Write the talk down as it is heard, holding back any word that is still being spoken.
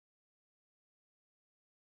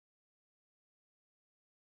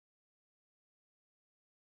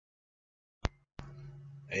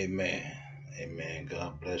Amen. Amen.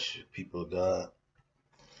 God bless you, people of God.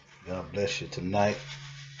 God bless you tonight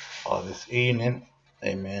or this evening.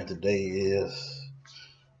 Amen. Today is,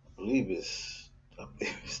 I believe it's, what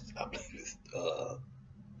today?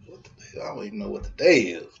 I don't even know what the day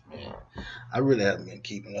is, man. I really haven't been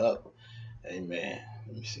keeping up. Amen.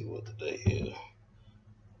 Let me see what today is.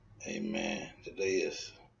 Amen. Today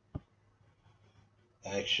is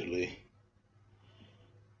actually,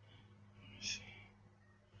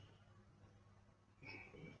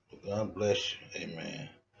 God bless you. Amen.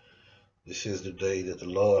 This is the day that the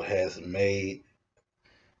Lord has made.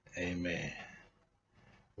 Amen.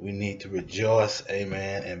 We need to rejoice,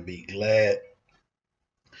 amen, and be glad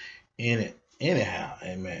in it. Anyhow,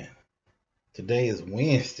 amen. Today is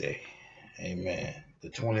Wednesday, amen.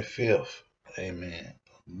 The 25th, amen,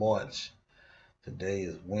 of March. Today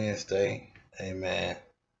is Wednesday, amen.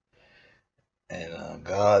 And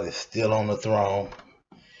God is still on the throne,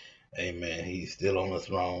 amen. He's still on the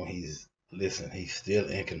throne. He's still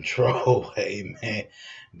in control, amen.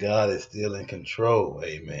 God is still in control,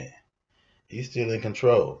 amen. He's still in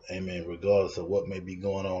control, amen, regardless of what may be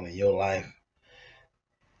going on in your life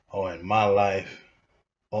or in my life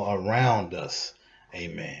or around us.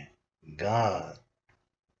 Amen. God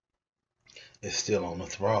is still on the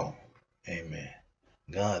throne. Amen.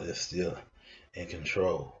 God is still in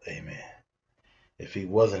control. Amen. If he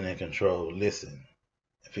wasn't in control, listen,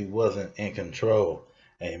 if he wasn't in control,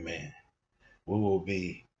 amen, we will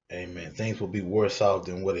be, amen, things will be worse off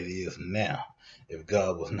than what it is now if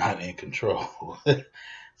God was not in control.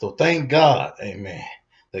 So thank God, amen,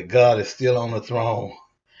 that God is still on the throne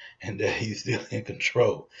and that he's still in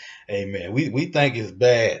control. Amen. We think it's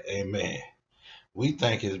bad. Amen. We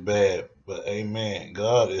think it's bad, but amen.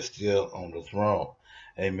 God is still on the throne.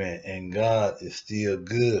 Amen. And God is still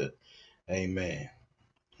good. Amen.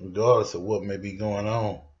 Regardless of what may be going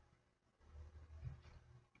on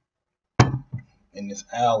in this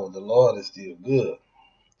hour, the Lord is still good.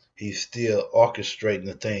 He's still orchestrating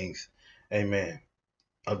the things, amen,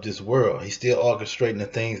 of this world. He's still orchestrating the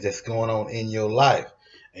things that's going on in your life.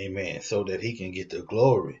 Amen. So that he can get the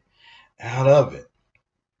glory out of it.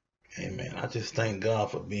 Amen. I just thank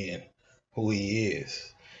God for being who he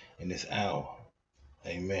is in this hour.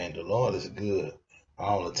 Amen. The Lord is good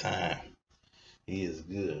all the time. He is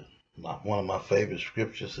good. One of my favorite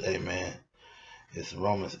scriptures, amen, is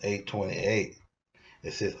Romans 8:28.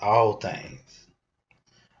 It says all things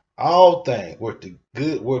work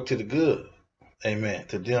to the good. Amen.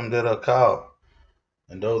 To them that are called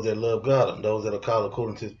and those that love God and those that are called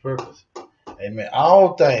according to his purpose. Amen.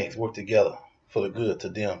 All things work together for the good to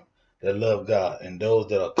them that love God and those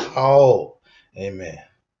that are called, amen,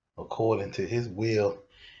 according to his will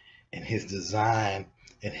and his design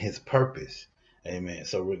and his purpose. Amen.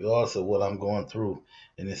 So regardless of what I'm going through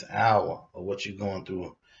in this hour or what you're going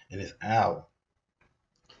through in this hour,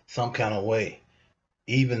 some kind of way,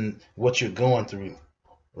 even what you're going through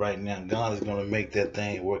right now, God is going to make that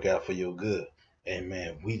thing work out for your good.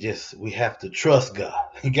 Amen. We have to trust God.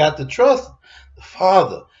 You got to trust the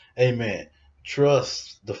Father. Amen.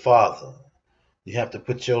 Trust the Father. You have to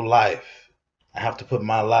put your life. I have to put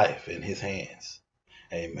my life in his hands.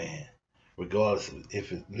 Amen. Regardless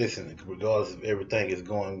regardless if everything is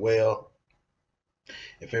going well,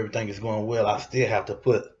 if everything is going well, I still have to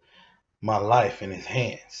put my life in his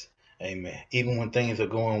hands. Amen. Even when things are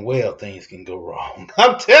going well, things can go wrong.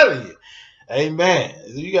 I'm telling you. Amen.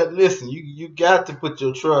 You got to listen. You got to put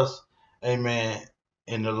your trust, amen,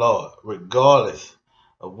 in the Lord, regardless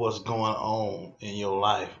of what's going on in your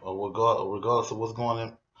life, or regardless of what's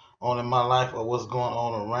going on in my life, or what's going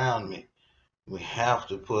on around me. We have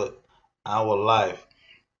to put our life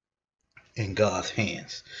in God's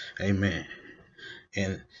hands. Amen.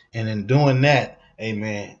 And in doing that,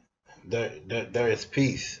 amen, there is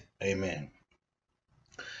peace. Amen.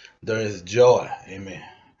 There is joy. Amen.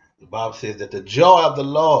 The Bible says that the joy of the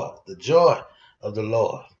Lord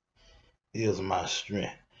is my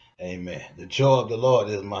strength. Amen. The joy of the Lord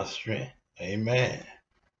is my strength. Amen.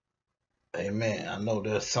 Amen. I know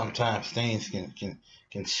there's sometimes things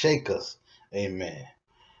can shake us. Amen.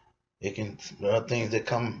 There are things that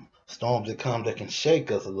come, storms that come that can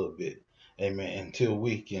shake us a little bit. Amen. Until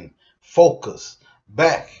we can focus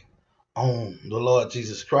back on the Lord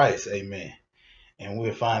Jesus Christ. Amen. And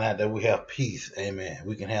we'll find out that we have peace. Amen.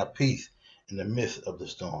 We can have peace in the midst of the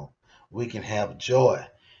storm. We can have joy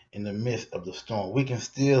in the midst of the storm. We can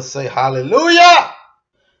still say hallelujah.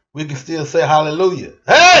 We can still say hallelujah.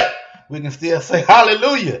 Hey! We can still say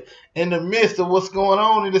hallelujah in the midst of what's going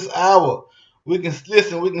on in this hour. We can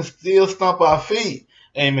listen. We can still stomp our feet.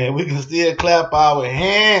 Amen. We can still clap our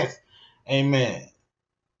hands. Amen.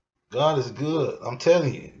 God is good. I'm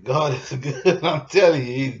telling you. God is good. I'm telling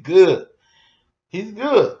you, he's good. He's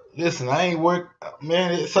good. Listen, I ain't worked,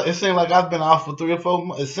 man. It seems like I've been off for 3 or 4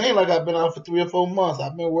 months. It seems like I've been off for 3 or 4 months.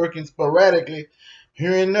 I've been working sporadically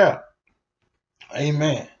here and there.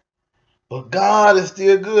 Amen. But God is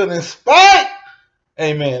still good in spite,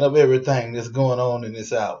 amen, of everything that's going on in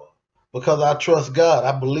this hour. Because I trust God.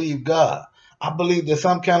 I believe God. I believe there's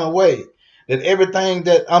some kind of way that everything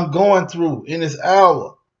that I'm going through in this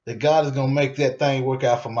hour, that God is going to make that thing work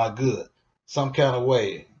out for my good. Some kind of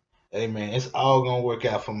way. Amen. It's all going to work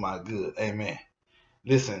out for my good. Amen.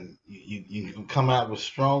 Listen, you can come out with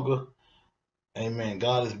stronger. Amen.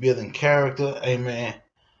 God is building character. Amen.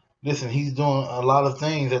 Listen, he's doing a lot of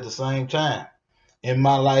things at the same time in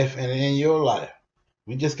my life and in your life.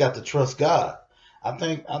 We just got to trust God. I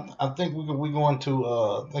think we're going to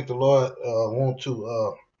I think the Lord want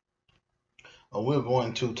to we're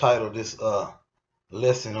going to title this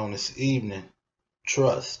lesson on this evening,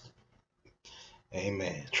 trust.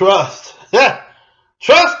 Amen. Trust.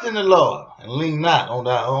 Trust in the Lord and lean not on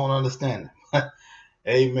thy own understanding.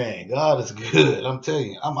 Amen. God is good. I'm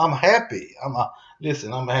telling you. I'm happy.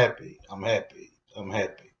 Listen, I'm happy. I'm happy. I'm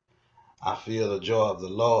happy. I feel the joy of the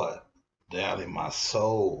Lord down in my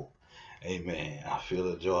soul. Amen. I feel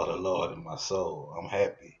the joy of the Lord in my soul. I'm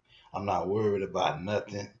happy. I'm not worried about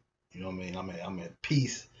nothing. You know what I mean? I'm at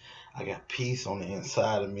peace. I got peace on the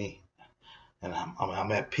inside of me. And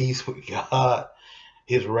I'm at peace with God.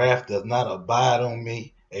 His wrath does not abide on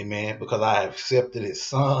me. Amen. Because I have accepted his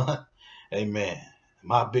son. Amen.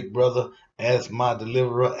 My big brother as my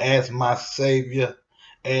deliverer, as my savior,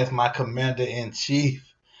 as my commander in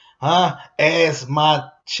chief, as my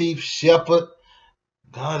chief shepherd.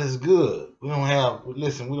 God is good. We don't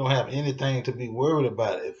have anything to be worried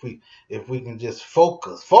about if we can just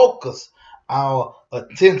focus our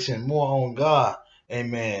attention more on God,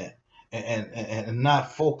 amen, and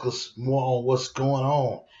not focus more on what's going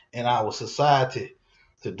on in our society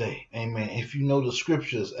today, amen. If you know the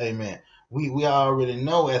scriptures, amen, we already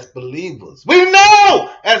know as believers. We know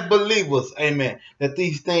as believers, amen, that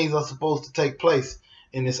these things are supposed to take place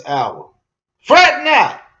in this hour. Fret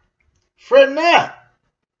not. Fret not.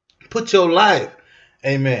 Put your life,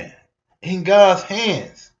 amen, in God's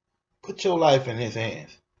hands. Put your life in his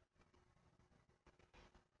hands.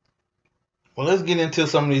 Well, let's get into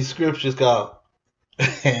some of these scriptures, cause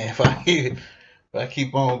if I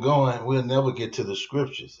keep on going, we'll never get to the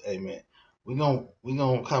scriptures. Amen. We're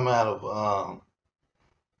gonna come out of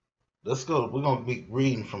let's go. We're gonna be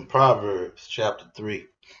reading from Proverbs chapter 3.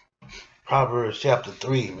 Proverbs chapter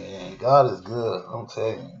 3, man. God is good. I'm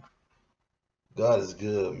telling you. God is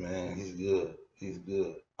good, man. He's good. He's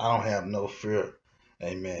good. I don't have no fear.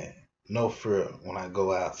 Amen. No fear when I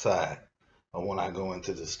go outside or when I go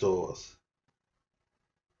into the stores.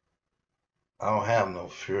 I don't have no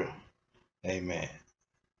fear. Amen.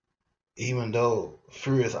 Even though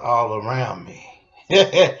fear is all around me.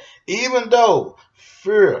 Even though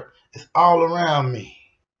fear is all around me.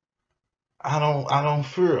 I don't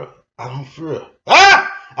fear. I don't fear.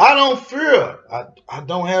 I don't fear. I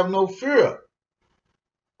don't have no fear.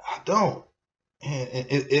 I don't. And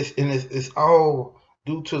it's all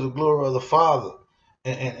due to the glory of the Father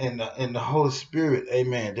and the Holy Spirit,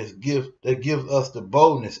 amen, that gives us the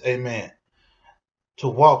boldness, amen, to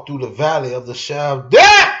walk through the valley of the shadow of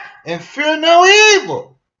death and fear no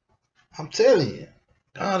evil. I'm telling you,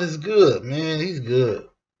 God is good, man. He's good.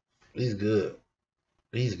 He's good.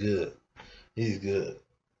 He's good. He's good.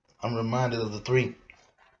 I'm reminded of the 3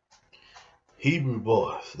 Hebrew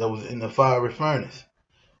boys that was in the fiery furnace.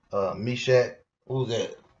 Meshach, who was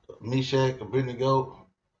that? Meshach, Abednego.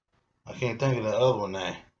 I can't think of the other one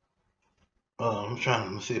name. I'm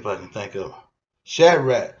trying to see if I can think of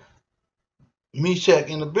Shadrach, Meshach,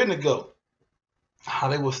 and Abednego. How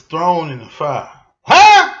they was thrown in the fire.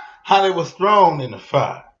 How they was thrown in the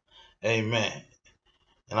fire. Amen.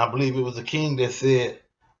 And I believe it was the king that said,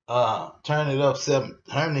 turn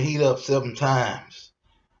the heat up 7 times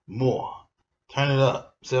more. Turn it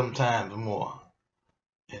up 7 times more.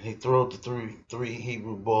 And he threw the three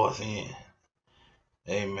Hebrew boys in.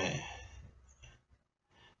 Amen.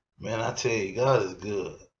 Man, I tell you, God is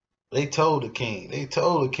good. They told the king,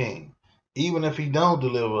 even if he don't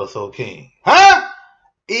deliver us, O king.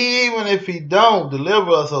 Even if he don't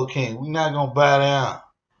deliver us, O king, we're not going to bow down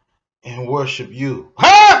and worship you.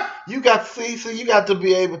 You got to see, so you got to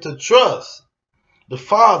be able to trust the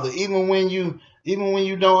Father, even when you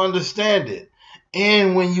don't understand it.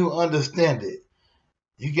 And when you understand it,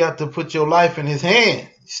 you got to put your life in his hands.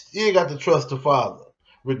 You still got to trust the Father,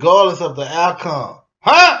 regardless of the outcome.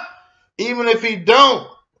 Even if he don't,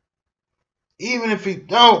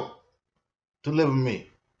 deliver me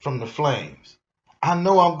from the flames. I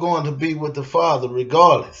know I'm going to be with the Father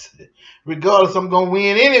regardless. Regardless, I'm going to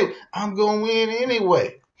win anyway. I'm going to win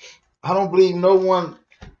anyway. I don't believe no one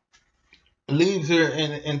leaves here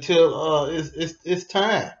until it's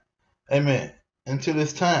time. Amen. Until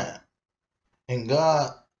it's time. And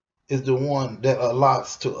God is the one that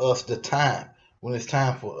allots to us the time when it's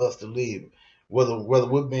time for us to leave. Whether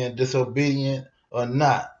we're being disobedient or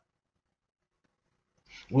not,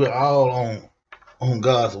 we're all on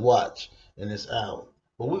God's watch in this hour.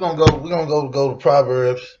 But we're gonna go to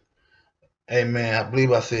Proverbs. Amen. I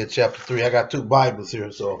believe I said chapter 3. I got 2 Bibles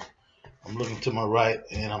here, so I'm looking to my right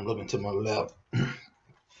and I'm looking to my left.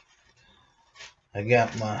 I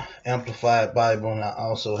got my Amplified Bible, and I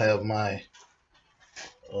also have my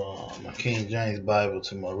King James Bible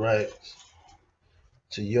to my right.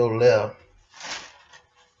 To your left,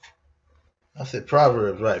 I said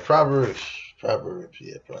Proverbs, right? Proverbs,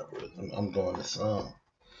 yeah, Proverbs. I'm going to some,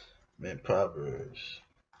 man.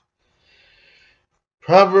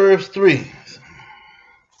 Proverbs 3.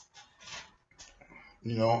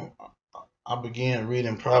 You know, I began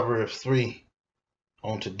reading Proverbs 3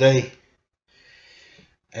 on today.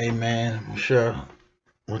 Amen. I'm sure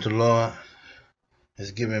what the Lord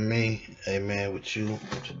has given me, amen, with you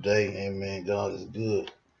today. Amen. God is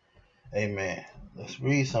good. Amen. Let's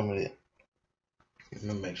read some of it. Let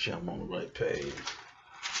me make sure I'm on the right page.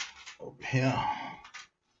 Over here.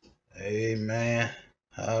 Amen.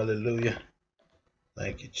 Hallelujah.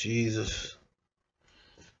 Thank you, Jesus.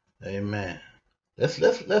 Amen. Let's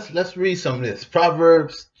read some of this.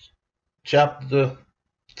 Proverbs chapter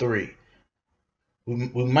 3.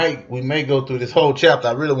 We may go through this whole chapter.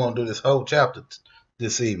 I really want to do this whole chapter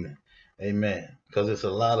this evening. Amen. Because it's a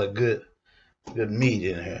lot of good meat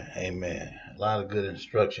in here. Amen. A lot of good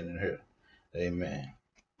instruction in here. Amen.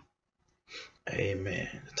 Amen.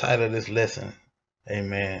 The title of this lesson,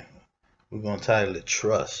 amen, we're going to title it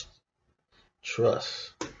Trust.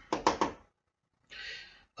 Trust.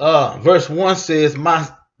 Verse 1 says,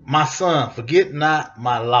 My son, forget not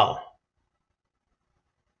my law,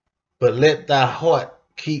 but let thy heart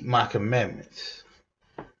keep my commandments.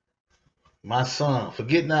 My son,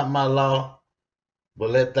 forget not my law, but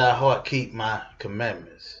let thy heart keep my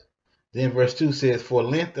commandments. Then verse 2 says, For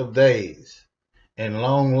length of days and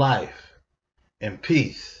long life and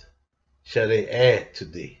peace shall they add to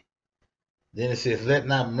thee. Then it says, Let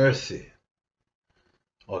not mercy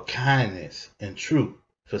or kindness and truth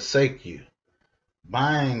forsake you.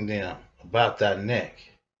 Bind them about thy neck.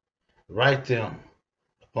 Write them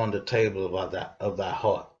upon the table of thy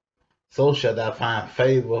heart. So shalt thou find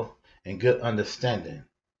favor and good understanding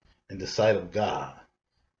in the sight of God.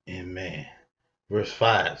 Amen. Verse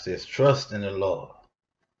 5 says, Trust in the Lord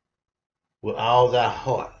with all thy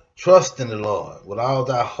heart. Trust in the Lord with all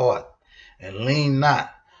thy heart, and lean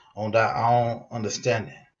not on thy own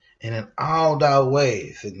understanding. And in all thy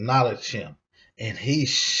ways acknowledge him, and he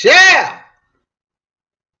shall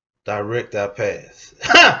direct thy paths.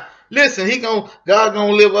 Listen, God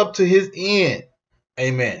gonna live up to his end.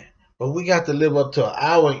 Amen. But we got to live up to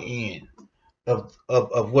our end of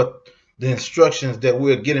what the instructions that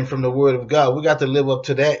we're getting from the word of God. We got to live up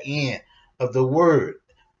to that end of the word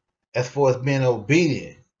as far as being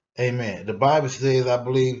obedient. Amen. The Bible says, I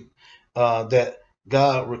believe, that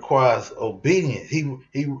God requires obedience.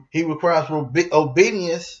 He requires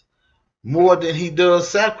obedience more than he does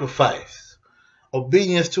sacrifice.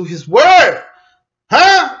 Obedience to his word.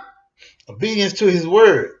 Huh? Obedience to his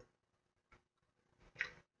word.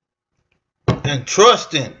 And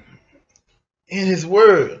trusting in his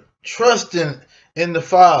word. Trusting in the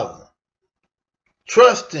Father.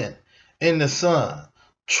 Trusting in the Son.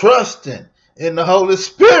 Trusting in the Holy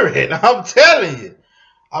Spirit. I'm telling you.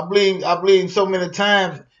 I believe so many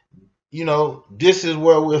times, this is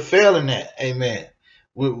where we're failing at. Amen.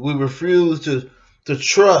 We refuse to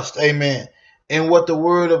trust, amen, in what the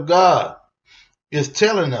word of God is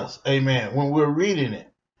telling us, amen, when we're reading it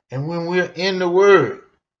and when we're in the word,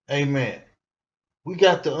 amen. We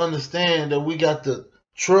got to understand that we got to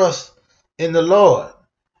trust in the Lord,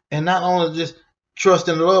 and not only just trust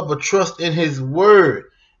in the Lord, but trust in his word,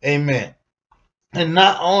 amen. And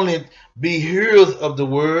not only be hearers of the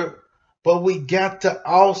word, but we got to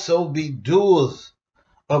also be doers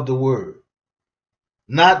of the word,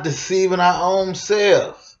 not deceiving our own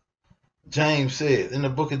selves. James says in the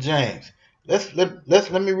book of James.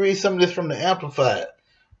 Let me read some of this from the Amplified.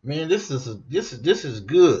 Man, this is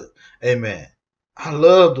good. Amen. I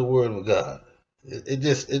love the word of God. It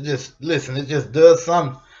just does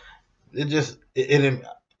something.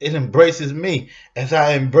 It embraces me as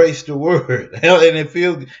I embrace the word. And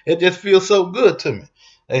it just feels so good to me.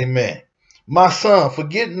 Amen. My son,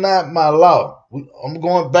 forget not my law. I'm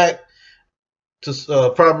going back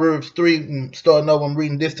to Proverbs 3, starting over. I'm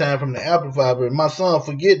reading this time from the Amplified version. My son,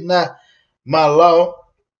 forget not my law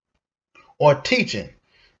or teaching,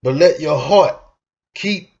 but let your heart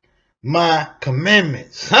keep my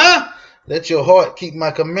commandments. Let your heart keep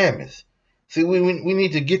my commandments. See, we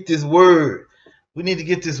need to get this word. We need to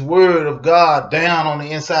get this word of God down on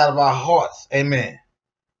the inside of our hearts. Amen.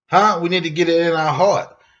 We need to get it in our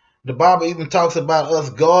heart. The Bible even talks about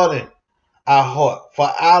us guarding our heart, for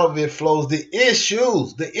out of it flows the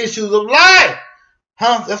issues of life.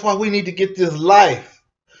 That's why we need to get this life,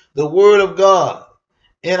 the word of God,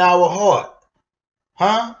 in our heart.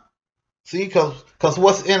 See, because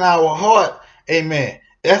what's in our heart, amen,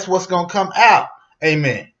 that's what's going to come out.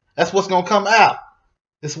 Amen. That's what's going to come out.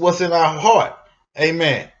 It's what's in our heart.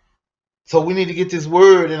 Amen. So we need to get this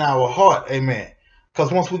word in our heart. Amen.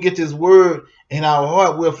 Because once we get this word in our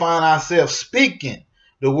heart, we'll find ourselves speaking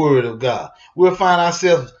the word of God. We'll find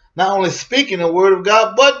ourselves not only speaking the word of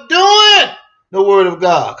God, but doing the word of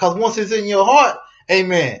God. Because once it's in your heart,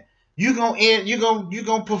 amen, you're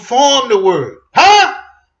gonna perform the word.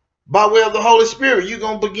 By way of the Holy Spirit, you're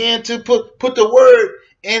going to begin to put the word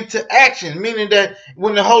into action, meaning that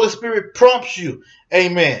when the Holy Spirit prompts you,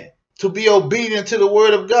 amen, to be obedient to the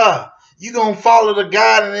word of God, you're going to follow the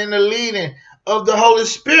guiding and the leading of the Holy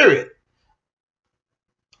Spirit.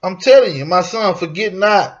 I'm telling you, my son, forget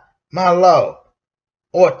not my law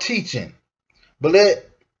or teaching, but let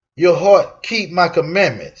your heart keep my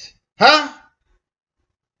commandments. That's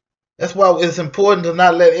why it's important to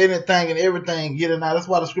not let anything and everything get in. That's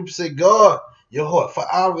why the scripture says, guard your heart, for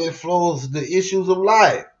out of it flows the issues of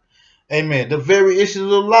life. Amen. The very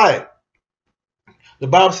issues of life. The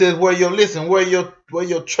Bible says, where your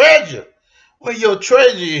treasure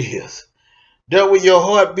is, there will your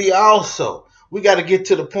heart be also. We got to get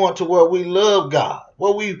to the point to where we love God,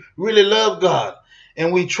 where we really love God,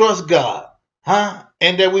 and we trust God, and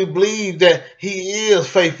that we believe that He is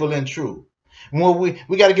faithful and true. When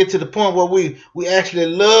we got to get to the point where we actually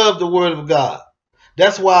love the word of God.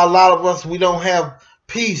 That's why a lot of us, we don't have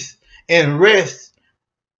peace and rest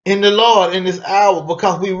in the Lord in this hour,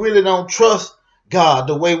 because we really don't trust God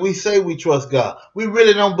the way we say we trust God. We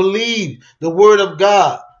really don't believe the word of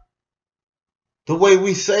God the way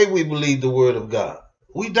we say we believe the word of God.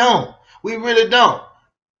 We don't. We really don't.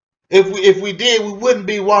 If we did, we wouldn't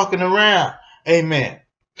be walking around, amen,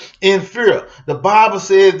 in fear. The Bible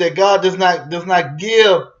says that God does not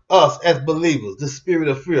give us as believers the spirit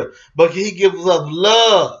of fear, but He gives us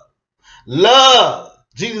love,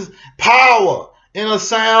 Jesus, power, and a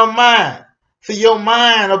sound mind. So your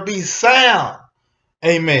mind will be sound,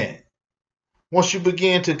 amen, once you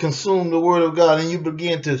begin to consume the word of God and you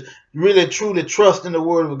begin to really truly trust in the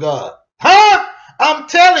word of God. I'm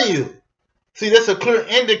telling you. See, that's a clear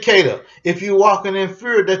indicator, if you're walking in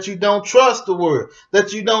fear, that you don't trust the word,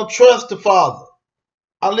 that you don't trust the Father.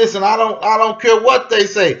 Listen, I don't care what they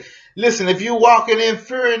say. Listen, if you're walking in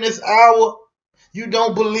fear in this hour, you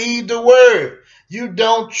don't believe the word. You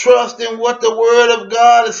don't trust in what the word of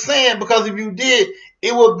God is saying, because if you did,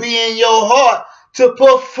 it would be in your heart to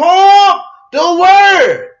perform the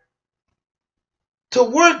word. To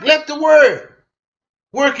work, let the word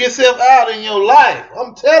work itself out in your life.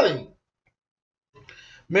 I'm telling you.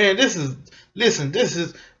 Man, this is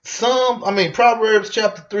Proverbs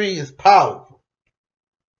chapter 3 is powerful.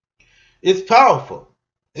 It's powerful.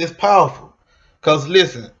 It's powerful. Because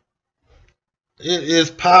listen, it is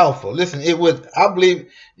powerful. Listen, I believe,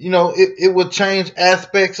 it would change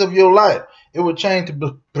aspects of your life. It would change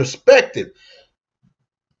the perspective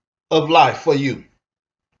of life for you.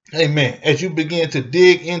 Amen. As you begin to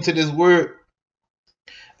dig into this word,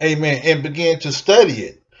 amen, and begin to study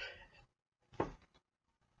it.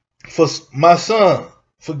 For my son,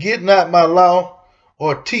 forget not my law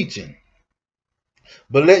or teaching,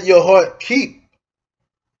 but let your heart keep,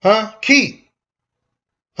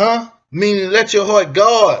 meaning let your heart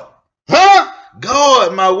guard,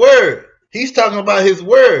 guard my word. He's talking about His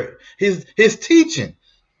word, his teaching,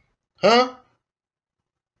 for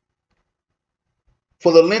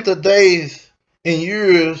the length of days and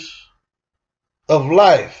years of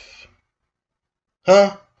life,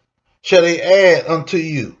 shall they add unto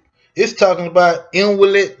you. It's talking about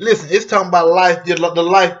inwardly. Listen, it's talking about life, the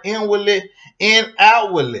life inwardly and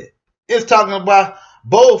outwardly. It's talking about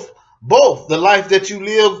both the life that you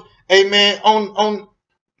live, amen, on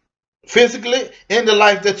physically, and the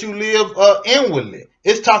life that you live inwardly.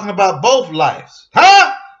 It's talking about both lives.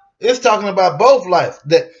 It's talking about both lives,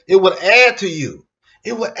 that it would add to you.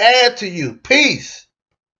 It would add to you peace.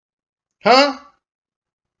 And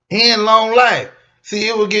long life. See,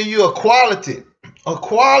 it will give you a quality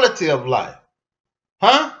of life.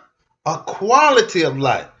 Huh? A quality of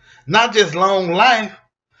life. Not just long life,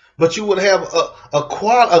 but you would have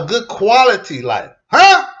a good quality life.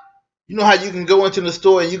 Huh? You know how you can go into the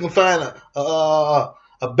store and you can find a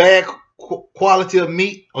bad quality of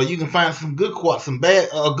meat, or you can find good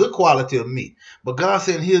quality of meat. But God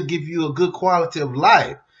said He'll give you a good quality of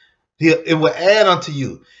life. It will add unto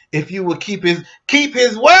you if you would keep His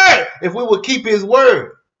word. If we would keep His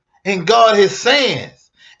word and guard His sayings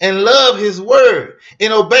and love His word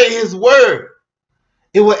and obey His word,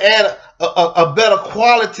 it will add a better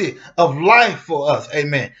quality of life for us.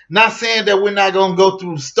 Amen. Not saying that we're not going to go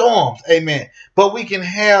through storms. Amen. But we can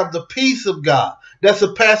have the peace of God that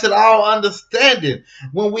surpasses all understanding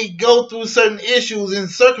when we go through certain issues and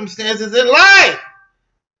circumstances in life.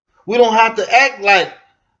 We don't have to act like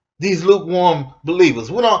these lukewarm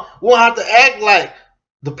believers. We don't have to act like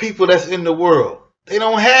the people that's in the world. They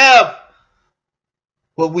don't have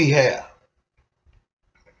what we have.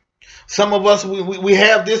 Some of us, we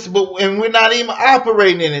have this, and we're not even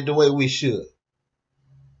operating in it the way we should.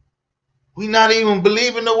 We're not even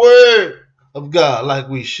believing the word of God like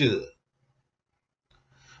we should.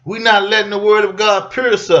 We're not letting the word of God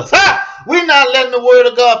pierce us. We're not letting the word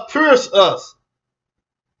of God pierce us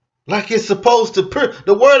like it's supposed to pierce.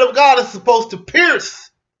 The word of God is supposed to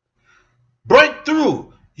pierce, break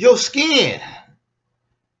through your skin,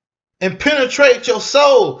 and penetrate your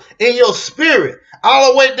soul and your spirit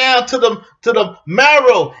all the way down to the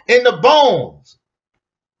marrow and the bones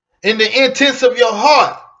and the intents of your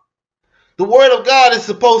heart. The word of God is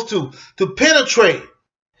supposed to penetrate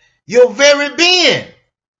your very being.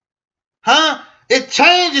 Huh? It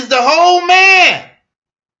changes the whole man.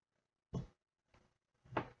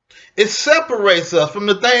 It separates us from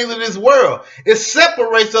the things of this world. It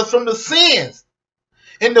separates us from the sins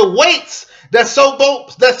and the weights that so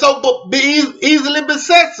easily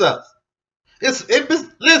besets us.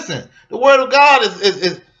 Listen, the word of God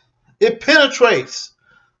it penetrates.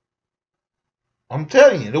 I'm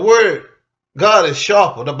telling you, the word God is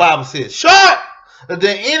sharper. The Bible says, sharp than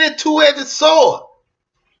any two-edged sword.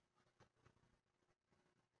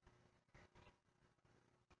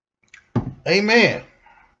 Amen.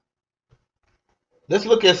 Let's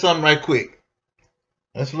look at something right quick.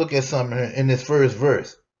 Let's look at something in this first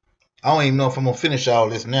verse. I don't even know if I'm going to finish all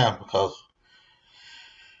this now because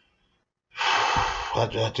I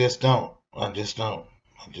just don't.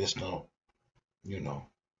 You know.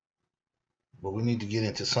 But we need to get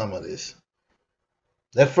into some of this.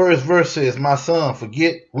 That first verse says, my son,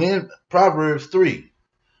 when Proverbs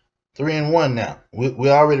 3:1 now. We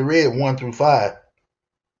already read 1 through 5.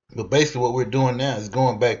 But basically what we're doing now is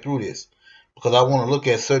going back through this, because I want to look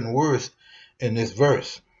at certain words in this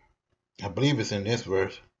verse. I believe it's in this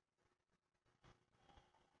verse.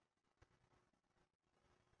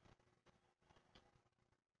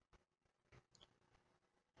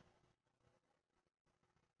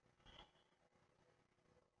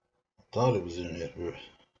 I thought it was in this verse.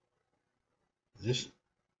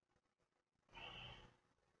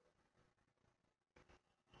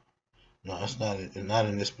 No, it's not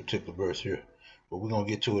in this particular verse here, but we're going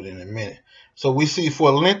to get to it in a minute. So we see, for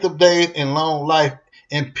a length of days and long life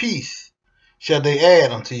and peace shall they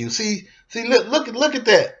add unto you. See, look at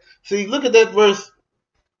that. See, look at that verse.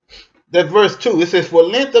 That verse 2. It says, for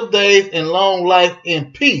length of days and long life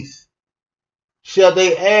and peace shall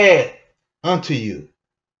they add unto you.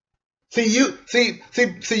 See, you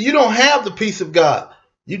don't have the peace of God.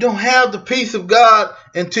 You don't have the peace of God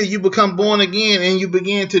until you become born again and you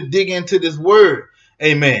begin to dig into this word.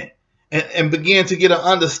 Amen. And begin to get an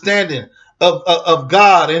understanding of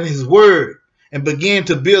God and his word, and begin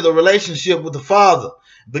to build a relationship with the Father.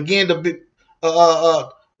 Begin to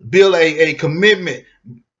build a commitment,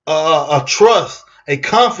 a trust, a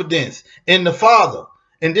confidence in the Father.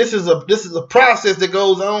 And this is a process that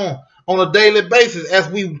goes on a daily basis as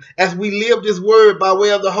we live this word by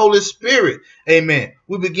way of the Holy Spirit. Amen.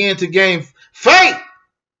 We begin to gain faith.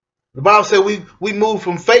 The Bible says we move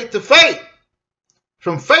from faith to faith,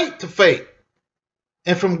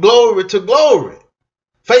 and from glory to glory.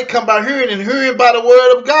 Faith comes by hearing, and hearing by the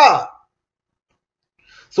word of God.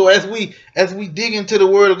 So as we dig into the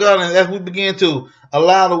word of God, and as we begin to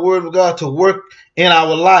allow the word of God to work in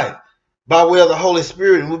our life by way of the Holy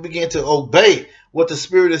Spirit, and we begin to obey what the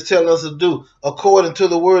Spirit is telling us to do according to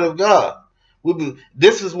the word of God,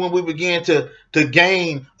 this is when we begin to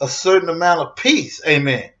gain a certain amount of peace.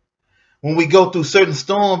 Amen. When we go through certain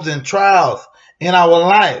storms and trials in our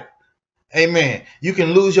life, amen, you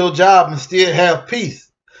can lose your job and still have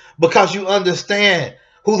peace, because you understand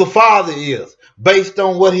who the Father is. based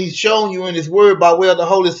on what he's shown you in his word by way of the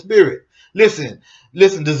Holy Spirit. Listen,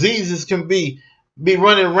 diseases can be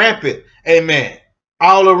running rampant, amen,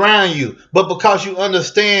 all around you. But because you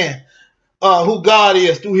understand who God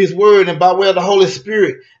is through his word and by way of the Holy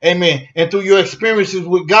Spirit, amen, and through your experiences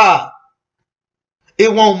with God,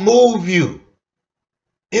 it won't move you.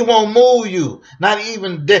 It won't move you. Not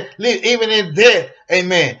even death. Even in death,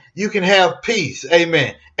 amen, you can have peace,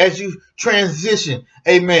 amen, as you transition,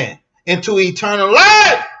 amen, into eternal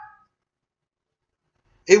life.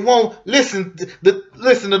 It won't,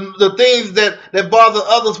 the things that bother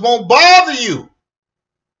others won't bother you,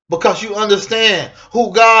 because you understand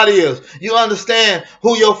who God is. You understand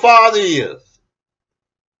who your Father is.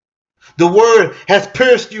 The word has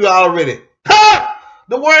pierced you already. Ha!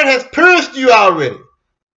 The word has pierced you already,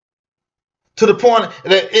 to the point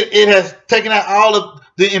that it has taken out all of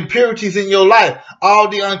the impurities in your life, all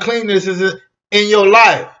the uncleannesses in your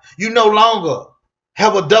life. You no longer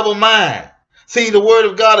have a double mind. See, the word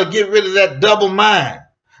of God will get rid of that double mind.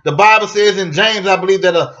 The Bible says in James, I believe,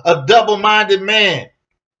 that a double-minded man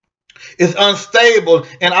is unstable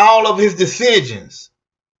in all of his decisions,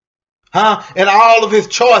 in all of his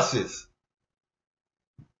choices,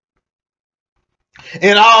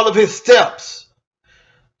 in all of his steps.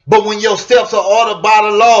 But when your steps are ordered by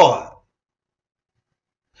the Lord,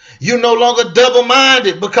 you're no longer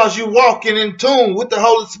double-minded, because you're walking in tune with the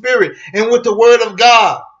Holy Spirit and with the Word of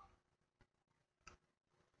God.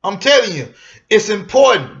 I'm telling you, it's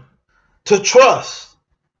important to trust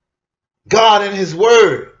God and his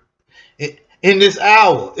Word in this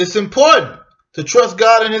hour. It's important to trust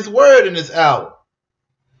God and his Word in this hour.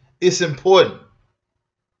 It's important.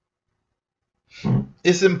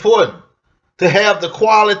 It's important to have the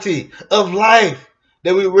quality of life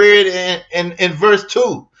that we read in verse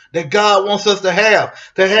 2, that God wants us to have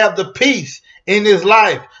the peace in this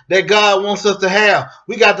life that God wants us to have.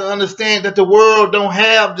 We got to understand that the world don't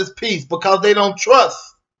have this peace because they don't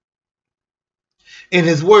trust in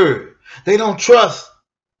his word. They don't trust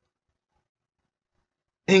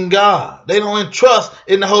in God. They don't trust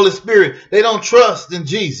in the Holy Spirit. They don't trust in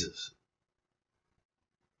Jesus.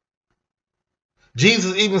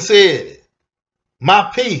 Jesus even said,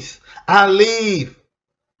 my peace I leave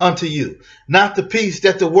unto you, not the peace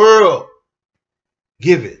that the world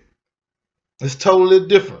give it. It's totally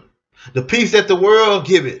different. The peace that the world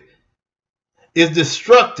give it is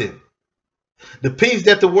destructive. The peace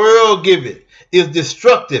that the world give it is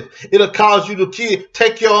destructive. It'll cause you to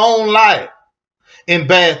take your own life in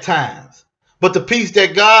bad times. But the peace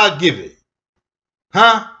that God give it,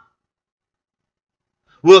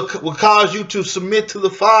 will cause you to submit to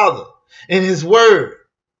the Father in his word,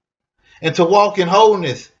 and to walk in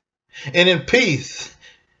wholeness and in peace,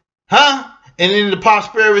 and in the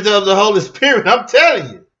prosperity of the Holy Spirit.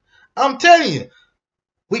 I'm telling you,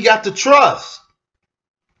 we got to trust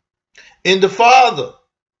in the Father.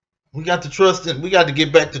 We got to trust in, we got to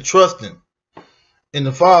get back to trusting in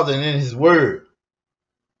the Father and in his word.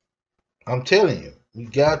 I'm telling you, we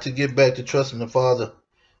got to get back to trusting the Father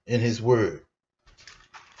in his word.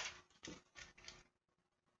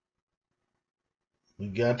 We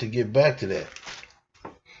got to get back to that.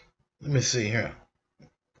 Let me see here.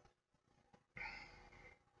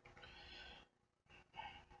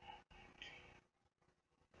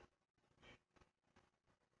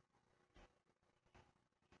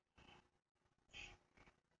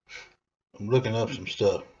 I'm looking up some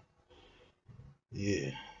stuff. Yeah.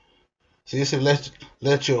 See, it said,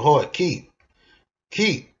 let your heart keep.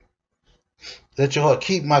 Let your heart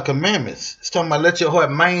keep my commandments. It's talking about let your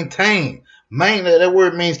heart maintain. That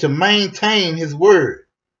word means to maintain his word.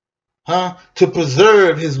 To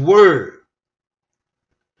preserve his word.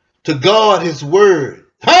 To guard his word.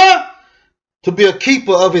 To be a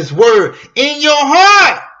keeper of his word in your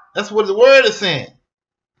heart. That's what the word is saying.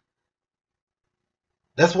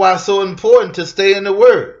 That's why it's so important to stay in the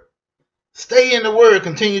word. Stay in the word.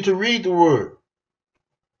 Continue to read the word.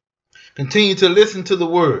 Continue to listen to the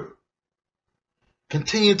word.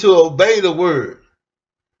 Continue to obey the word.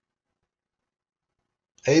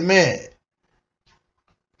 Amen.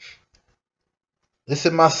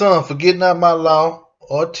 Listen, my son, forget not my law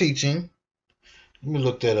or teaching. Let me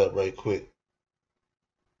look that up right quick.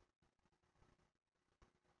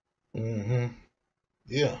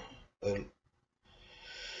 Yeah.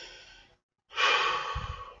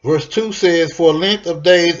 Verse 2 says, for length of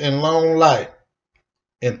days and long life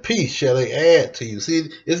and peace shall they add to you. See,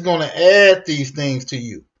 it's going to add these things to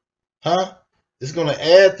you. It's going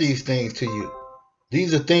to add these things to you.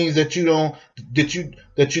 These are things that you don't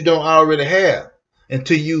already have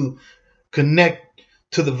until you connect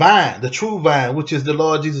to the vine, the true vine, which is the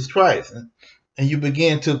Lord Jesus Christ. and you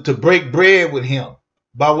begin to break bread with him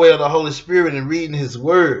by way of the Holy Spirit and reading his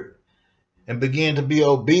word, and begin to be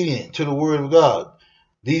obedient to the word of God,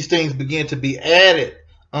 these things begin to be added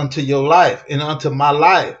unto your life and unto my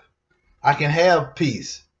life. I can have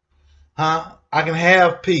peace. I can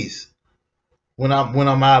have peace when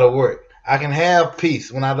I'm out of work. I can have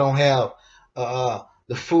peace when I don't have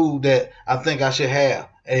the food that I think I should have.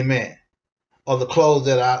 Amen. Or the clothes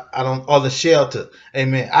that I don't, or the shelter.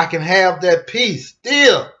 Amen. I can have that peace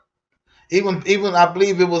still. Even I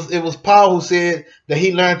believe it was Paul who said that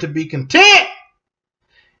he learned to be content.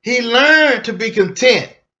 He learned to be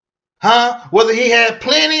content. Whether he had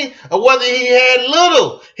plenty or whether he had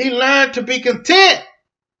little, he learned to be content.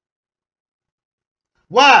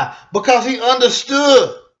 Why? Because he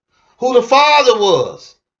understood who the Father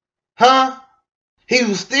was.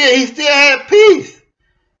 He still had peace.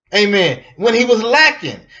 Amen. When he was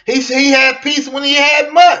lacking, he had peace when he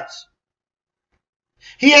had much.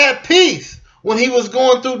 He had peace when he was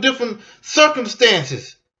going through different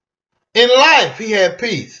circumstances in life. He had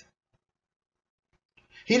peace.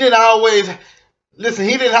 He didn't always have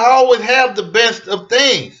the best of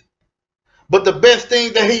things, but the best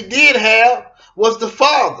thing that he did have was the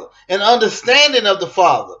Father, an understanding of the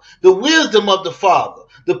Father, the wisdom of the Father,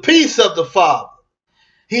 the peace of the Father.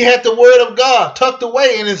 He had the word of God tucked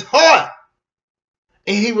away in his heart,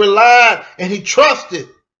 and he relied and he trusted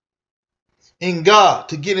in God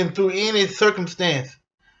to get him through any circumstance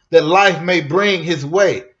that life may bring his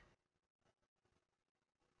way.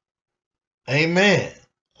 Amen.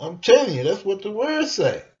 I'm telling you, that's what the words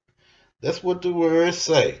say. That's what the words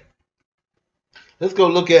say. Let's go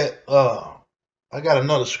look at, I got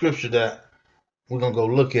another scripture that we're going to go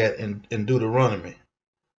look at in Deuteronomy.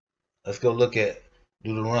 Let's go look at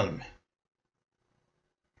Deuteronomy.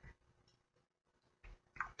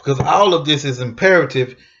 Because all of this is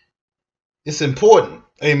imperative. It's important,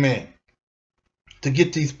 amen, to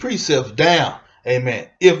get these precepts down, amen,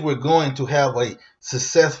 if we're going to have a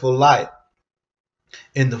successful life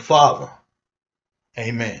in the Father,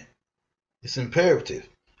 amen. It's imperative,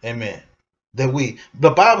 amen, that the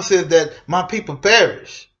Bible says that my people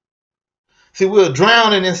perish. See, we're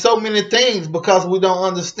drowning in so many things because we don't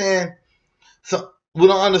understand. We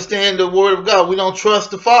don't understand the word of God. We don't trust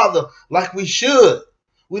the Father like we should.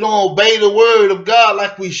 We don't obey the word of God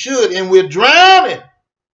like we should, and we're drowning.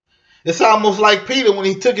 It's almost like Peter when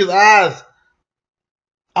he took his eyes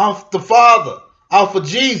off the Father, off of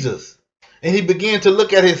Jesus, and he began to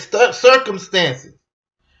look at his circumstances.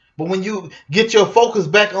 But when you get your focus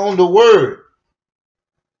back on the word,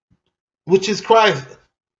 which is Christ,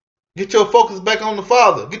 get your focus back on the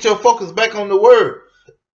Father, get your focus back on the word.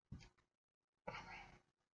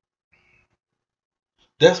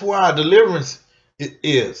 That's why our deliverance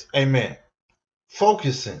is, amen.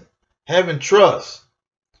 Focusing, having trust,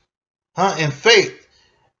 and faith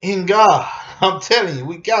in God. I'm telling you,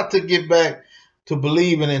 we got to get back to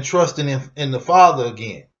believing and trusting in the Father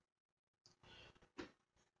again,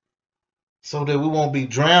 so that we won't be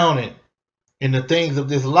drowning in the things of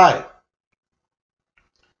this life.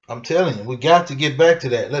 I'm telling you, we got to get back to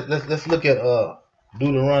that. Let's look at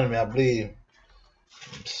Deuteronomy, I believe.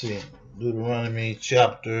 Let's see, Deuteronomy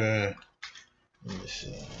chapter. Let me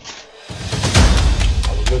see.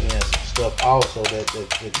 I was looking at some stuff also that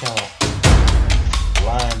kind of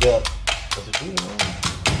lined up. Was it Deuteronomy?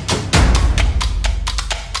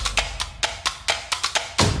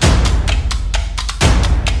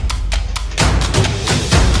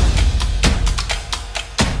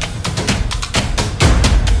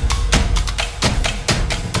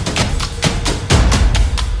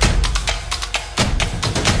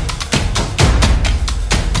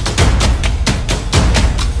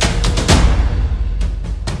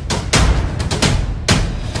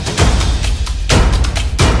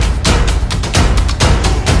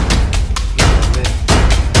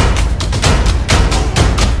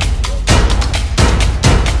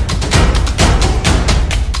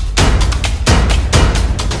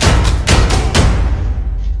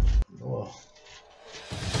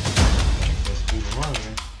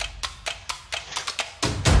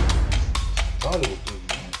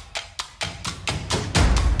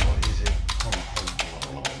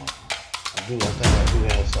 I think I do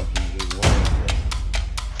have something to do wrong.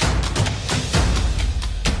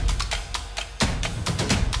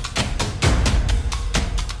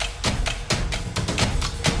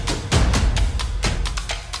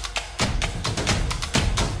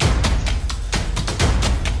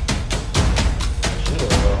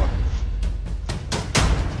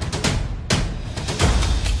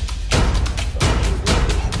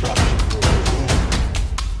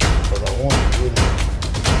 Because I want to really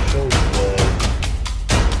show you guys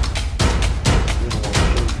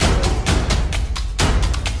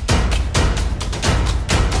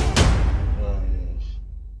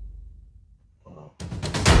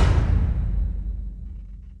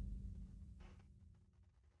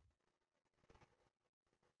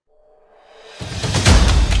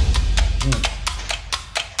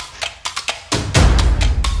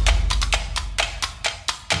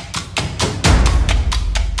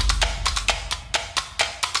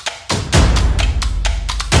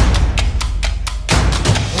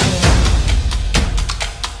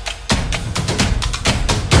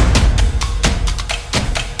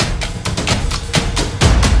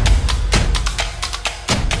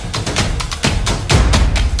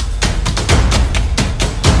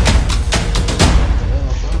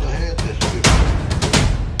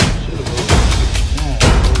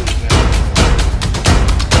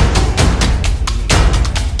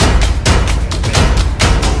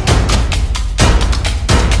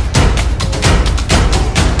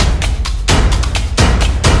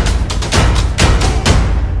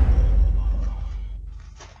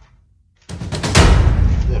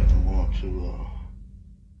to,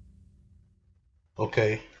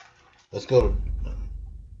 okay, let's go to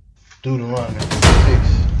Deuteronomy 6.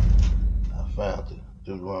 I found it,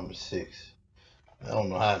 Deuteronomy 6. I don't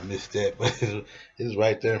know how I missed that, but it's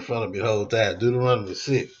right there in front of me the whole time. Deuteronomy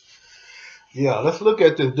 6. Yeah, let's look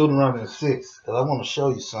at this Deuteronomy 6, because I want to show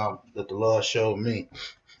you something that the Lord showed me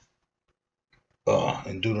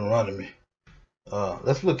in Deuteronomy.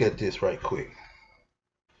 Let's look at this right quick.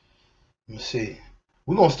 Let me see.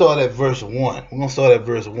 We're gonna start at verse 1. We're gonna start at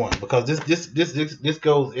verse 1 because this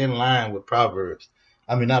goes in line with Proverbs.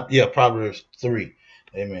 Proverbs 3.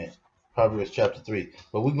 Amen. Proverbs chapter 3.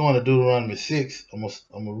 But we're going to Deuteronomy 6. I'm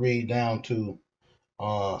gonna read down to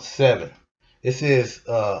 7. It says,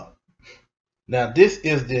 now this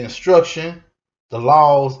is the instruction, the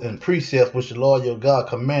laws and precepts which the Lord your God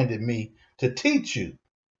commanded me to teach you,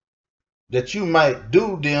 that you might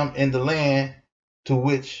do them in the land to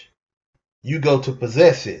which you go to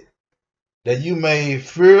possess it, that you may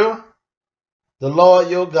fear the Lord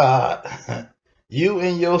your God, you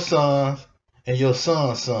and your sons and your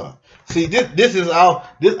son's son. See, this is all.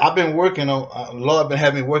 This I've been working on. Lord been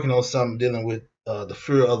having me working on something dealing with the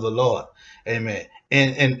fear of the Lord. Amen.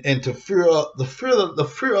 And to fear the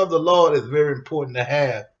fear of the Lord is very important to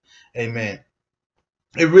have. Amen.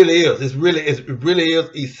 It really is. It really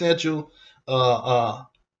is essential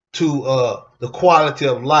to the quality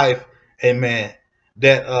of life, amen,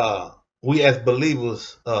 that we as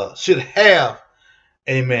believers should have,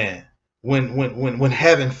 amen, when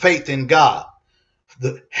having faith in God.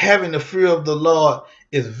 Having the fear of the Lord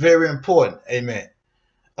is very important, amen.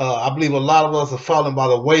 I believe a lot of us are falling by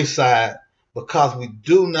the wayside because we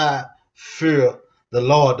do not fear the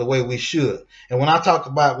Lord the way we should. And when we're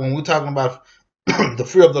talking about the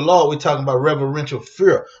fear of the Lord, we're talking about reverential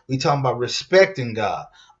fear. We're talking about respecting God,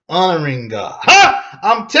 honoring God. Ha!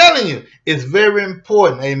 I'm telling you, it's very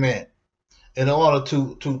important, amen, in order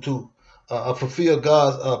to fulfill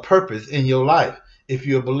God's purpose in your life. If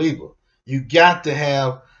you're a believer, you got to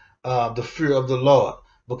have the fear of the Lord,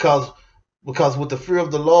 because with the fear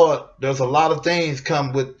of the Lord, there's a lot of things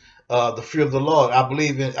come with the fear of the Lord. I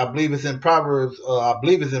believe it's in Proverbs. I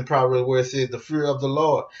believe it's in Proverbs where it says the fear of the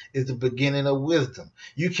Lord is the beginning of wisdom.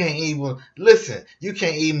 You can't even listen. You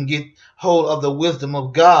can't even get hold of the wisdom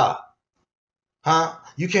of God, huh?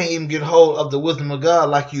 You can't even get hold of the wisdom of God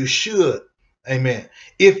like you should, amen,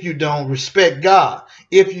 if you don't respect God,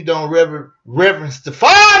 if you don't reverence the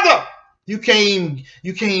Father. You can't,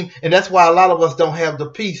 and that's why a lot of us don't have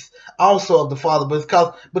the peace also of the Father, but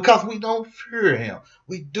it's because we don't fear Him.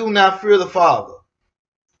 We do not fear the Father.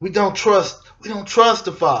 We don't trust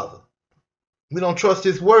the Father. We don't trust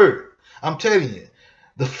His word. I'm telling you,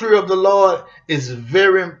 the fear of the Lord is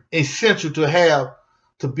very essential to have,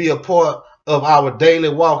 to be a part of our daily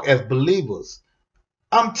walk as believers.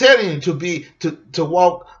 I'm telling you, to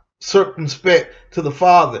walk circumspect to the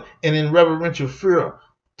Father and in reverential fear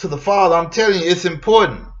to the Father. I'm telling you, it's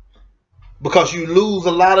important, because you lose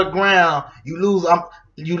a lot of ground. You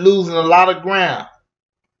losing a lot of ground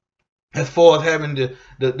as far as having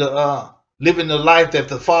living the life that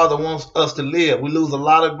the Father wants us to live. We lose a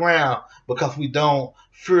lot of ground because we don't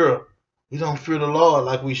fear the Lord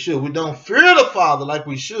like we should. We don't fear the Father like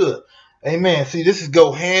we should. Amen. See, this is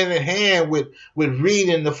go hand in hand with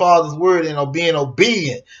reading the Father's word and being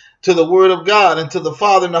obedient to the word of God and to the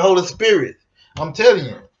Father and the Holy Spirit. I'm telling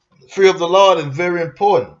you, the fear of the Lord is very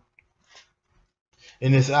important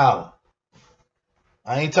in this hour.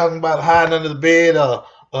 I ain't talking about hiding under the bed or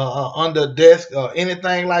under a desk or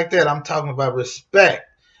anything like that. I'm talking about respect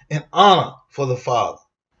and honor for the Father.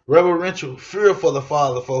 Reverential fear for the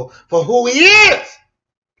Father, for who He is.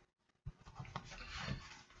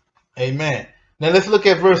 Amen. Now let's look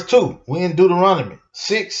at verse 2. We're in Deuteronomy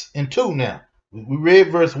 6 and 2 now. We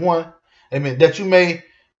read verse 1. Amen. That you may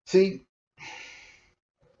see.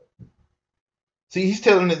 He's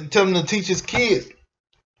telling them to teach his kids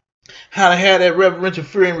how to have that reverential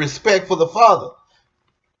fear and respect for the Father.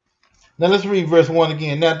 Now let's read verse 1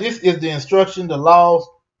 again. Now this is the instruction, the laws,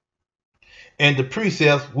 and the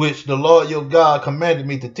precepts which the Lord your God commanded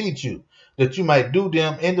me to teach you, that you might do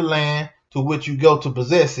them in the land to which you go to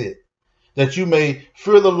possess it, that you may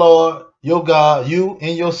fear the Lord your God, you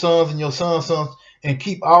and your sons and your sons' sons, and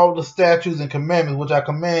keep all the statutes and commandments which I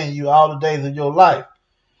command you all the days of your life,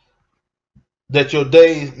 that your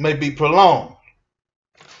days may be prolonged.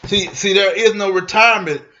 See, there is no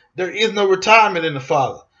retirement. There is no retirement in the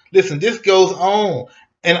Father. Listen, this goes on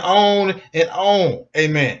and on and on,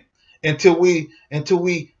 amen, until we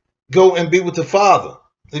go and be with the Father.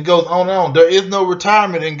 It goes on and on. There is no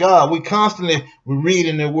retirement in God. We constantly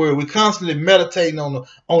reading the word. We constantly meditating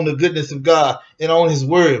on the goodness of God and on his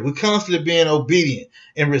word. We constantly being obedient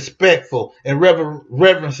and respectful and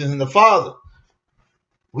reverencing the Father.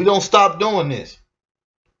 We don't stop doing this.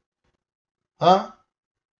 Huh?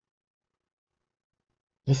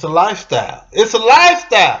 It's a lifestyle. It's a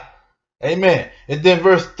lifestyle. Amen. And then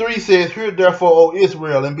verse 3 says, Hear therefore, O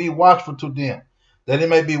Israel, and be watchful to them, that it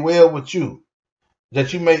may be well with you,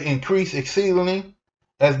 that you may increase exceedingly,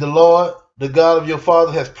 as the Lord, the God of your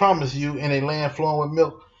father, has promised you, in a land flowing with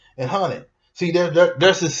milk and honey. See,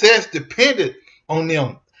 their success depended on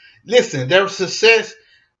them. Listen, their success,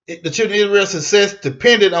 the children of Israel's success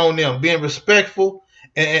depended on them being respectful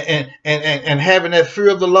and having that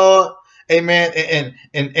fear of the Lord. Amen.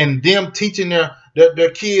 And them teaching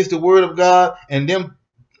their kids the word of God, and them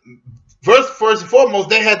first and foremost,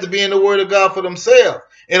 they had to be in the word of God for themselves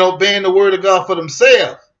and obeying the word of God for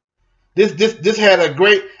themselves. This had a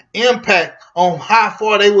great impact on how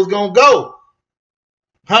far they was gonna go.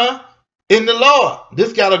 Huh? In the Lord.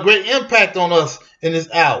 This got a great impact on us in this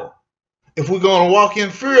hour. If we're gonna walk in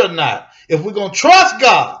fear or not, if we're gonna trust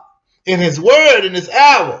God in his word in this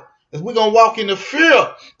hour, if we're gonna walk in the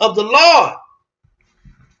fear of the Lord.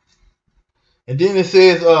 And then it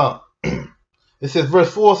says,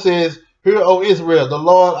 verse 4 says, Hear, O Israel, the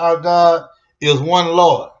Lord our God is one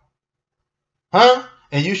Lord. Huh?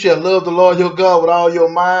 And you shall love the Lord your God with all your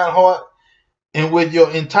mind, heart, and with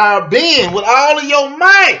your entire being, with all of your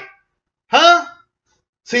might. Huh?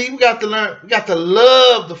 See, we got to learn, we got to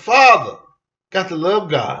love the Father. Got to love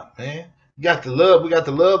God, man. We got to love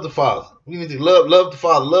the Father. We need to love the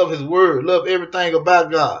Father, love his word, love everything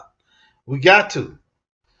about God. We got to.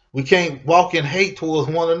 We can't walk in hate towards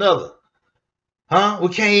one another. Huh? We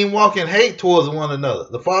can't even walk in hate towards one another.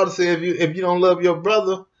 The Father said, if you don't love your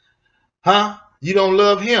brother, huh? You don't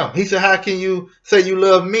love him. He said, how can you say you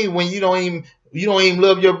love me when you don't even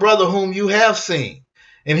love your brother whom you have seen?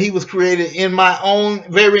 And he was created in my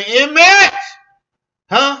own very image.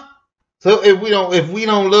 Huh? So if we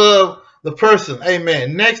don't love the person,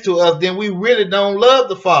 amen, next to us, then we really don't love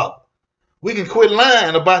the Father. We can quit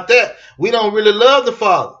lying about that. We don't really love the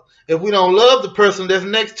Father if we don't love the person that's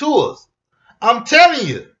next to us. I'm telling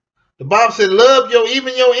you. The Bible said, love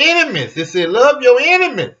even your enemies. It said, love your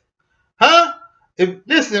enemies. Huh?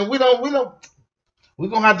 Listen, we're gonna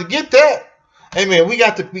have to get that. Amen. We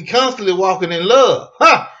got to be constantly walking in love,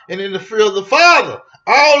 huh? And in the fear of the Father.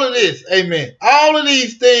 All of this, amen. All of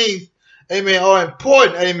these things, amen, are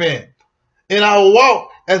important, amen, in our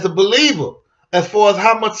walk as a believer, as far as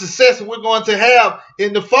how much success we're going to have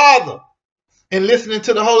in the Father, and listening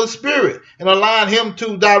to the Holy Spirit and allowing him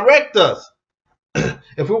to direct us.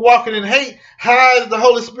 If we're walking in hate, how is the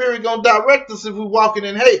Holy Spirit going to direct us if we're walking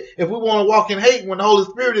in hate? If we want to walk in hate when the Holy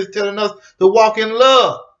Spirit is telling us to walk in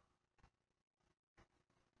love.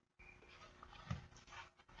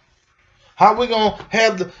 How we going to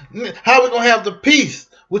have the peace,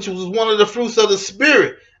 which was one of the fruits of the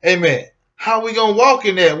Spirit? Amen. How we going to walk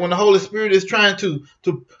in that when the Holy Spirit is trying to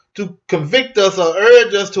convict us or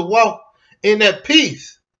urge us to walk in that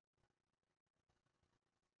peace?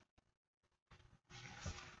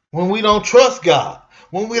 When we don't trust God,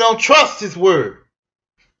 when we don't trust his word.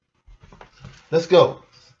 Let's go.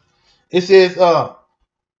 It says,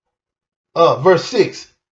 verse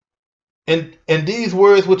 6, and these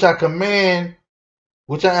words which I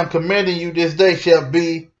am commanding you this day shall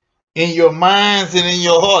be in your minds and in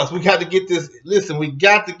your hearts. We got to get this. Listen, we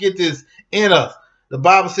got to get this in us. The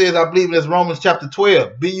Bible says, I believe it's Romans chapter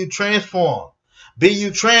 12, be you transformed. Be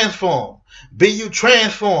you transformed. Be you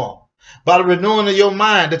transformed by the renewing of your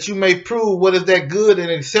mind, that you may prove what is that good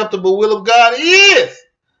and acceptable will of God is.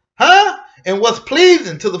 Huh? And what's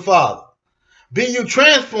pleasing to the Father. Be you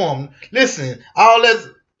transformed. Listen, all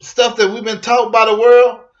that stuff that we've been taught by the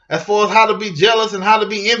world, as far as how to be jealous and how to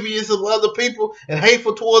be envious of other people and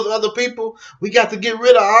hateful towards other people, we got to get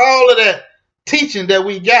rid of all of that teaching that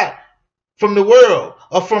we got from the world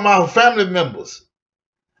or from our family members.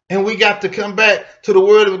 And we got to come back to the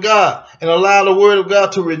word of God and allow the word of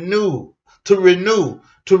God to renew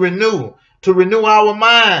our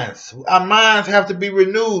minds. Our minds have to be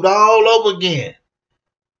renewed all over again.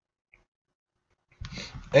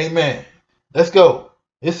 Amen. Let's go.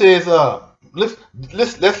 It says,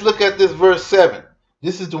 let's look at this verse 7.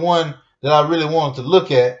 This is the one that I really wanted to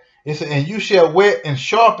look at. It says, and you shall wet and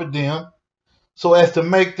sharpen them so as to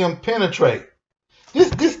make them penetrate.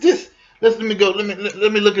 Let me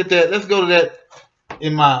look at that. Let's go to that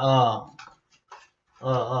in my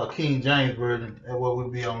King James version, and what we'll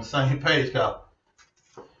be on the same page.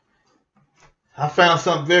 I found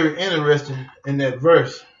something very interesting in that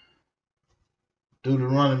verse.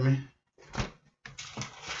 Deuteronomy.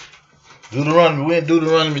 We're in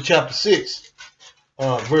Deuteronomy chapter 6,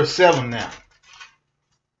 verse 7 now.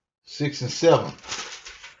 6 and 7.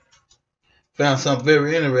 Found something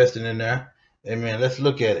very interesting in there. Amen. Let's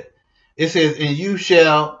look at it. It says, and you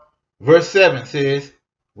shall, verse 7 says,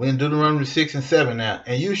 we're in Deuteronomy 6 and 7 now,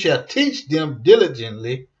 and you shall teach them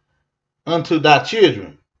diligently unto thy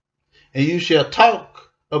children, and you shall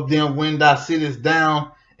talk of them when thou sittest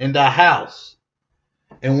down in thy house,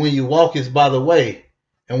 and when you walkest by the way,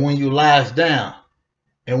 and when you liest down,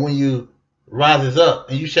 and when you rises up,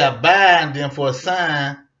 and you shall bind them for a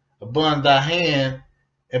sign upon thy hand,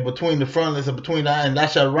 and between the frontlets and between thy, and thou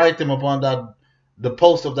shalt write them upon the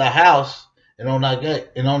post of thy house and on thy gate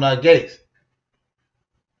and on thy gates.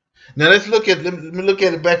 Now let's look at let me look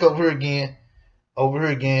at it back over here again.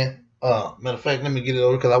 Matter of fact, let me get it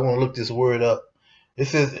over because I want to look this word up. It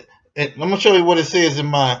says, I'm gonna show you what it says in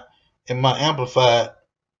my amplified.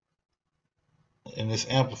 In this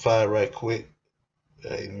amplified right quick.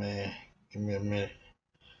 Hey man, give me a minute.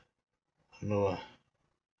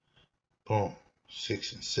 Boom,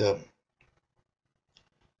 6 and 7.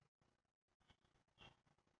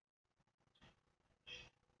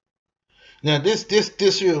 Now this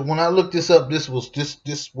here, when I looked this up, this was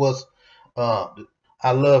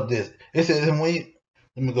I love this. It says, and when you,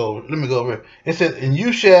 let me go over here. It says, and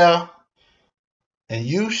you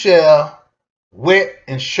shall wet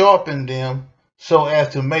and sharpen them so as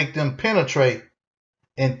to make them penetrate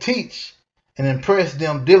and teach and impress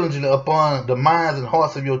them diligently upon the minds and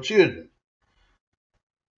hearts of your children.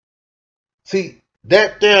 See,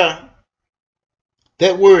 that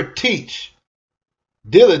word teach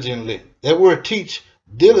diligently, that word teach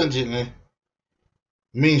diligently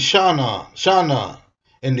means shanan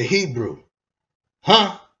in the Hebrew.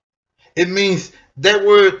 It means, that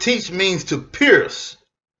word teach means to pierce.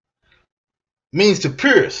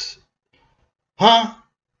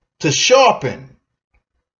 To sharpen.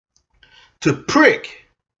 To prick.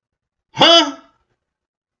 That's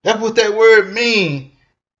what that word means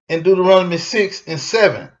in Deuteronomy 6 and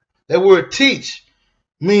 7. That word teach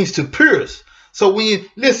means to pierce. So when you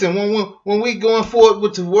listen, when we going forward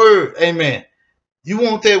with the word, amen, you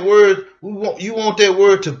want that word, you want that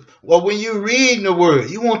word to, well, when you reading the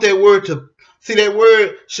word, you want that word to, see, that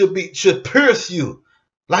word should pierce you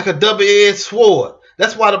like a double-edged sword.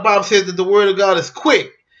 That's why the Bible says that the word of God is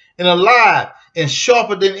quick and alive and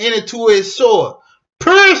sharper than any two-edged sword.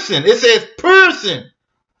 Piercing, it says piercing,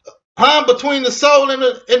 between the soul and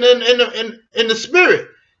the spirit,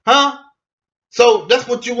 So that's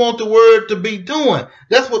what you want the word to be doing.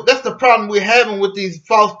 That's the problem we're having with these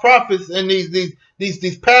false prophets and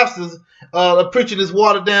these pastors preaching this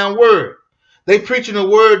watered down word. They preaching a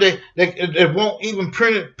word that won't even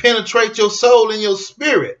penetrate your soul and your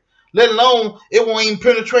spirit, let alone it won't even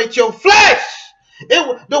penetrate your flesh.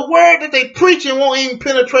 The word that they preaching won't even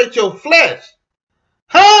penetrate your flesh.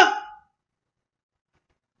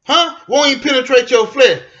 Won't even penetrate your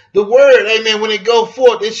flesh. The word, amen, when it go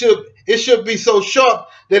forth, it should be so sharp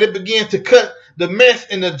that it begins to cut the mess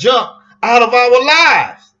and the junk out of our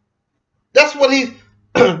lives. That's what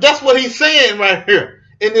he's saying right here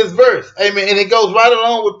in this verse. Amen. And it goes right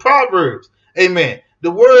along with Proverbs. Amen.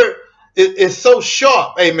 The word is so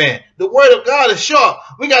sharp. Amen. The word of God is sharp.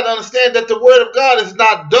 We got to understand that the word of God is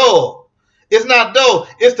not dull. It's not dull.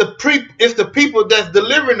 It's the people that's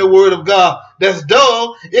delivering the word of God that's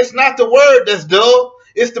dull. It's not the word that's dull.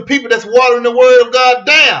 It's the people that's watering the word of God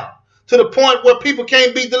down to the point where people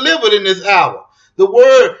can't be delivered in this hour. The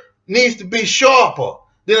word needs to be sharper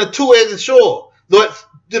than a two-edged sword.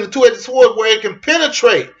 Than a two-edged sword where it can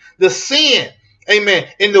penetrate the sin, amen,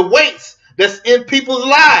 and the weights that's in people's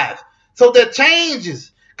lives, so that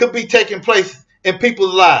changes could be taking place in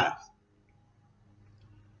people's lives.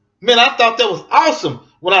 Man, I thought that was awesome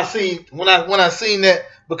when I seen that,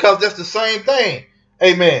 because that's the same thing.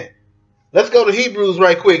 Amen. Let's go to Hebrews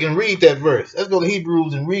right quick and read that verse. Let's go to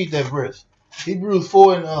Hebrews and read that verse. Hebrews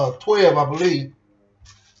 4 and 12, I believe.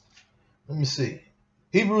 Let me see.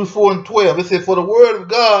 Hebrews 4 and 12. It says, for the word of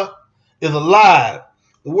God is alive.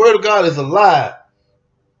 The word of God is alive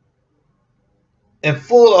and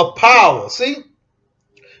full of power. See?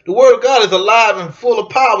 The word of God is alive and full of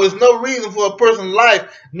power. There's no reason for a person's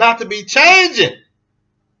life not to be changing.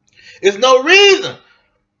 There's no reason.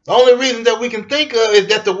 The only reason that we can think of is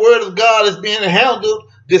that the word of God is being handled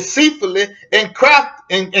deceitfully and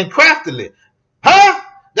craftily.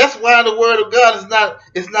 That's why the word of God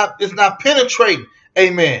is not penetrating.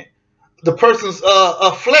 Amen. The person's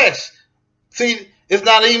flesh. See, It's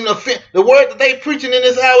not even offend. The word that they preaching in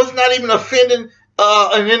this hour is not even offending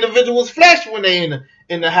an individual's flesh when they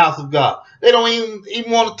in the house of God. They don't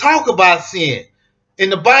even want to talk about sin. And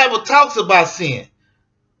the Bible talks about sin.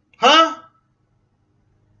 Huh?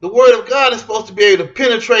 The word of God is supposed to be able to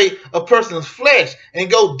penetrate a person's flesh and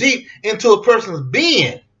go deep into a person's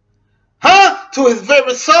being. Huh? To his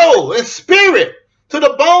very soul and spirit. To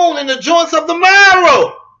the bone and the joints of the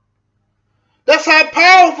marrow. That's how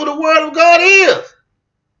powerful the word of God is.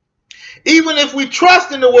 Even if we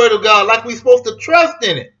trust in the word of God like we're supposed to trust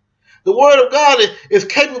in it, the word of God is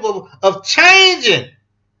capable of changing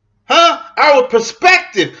our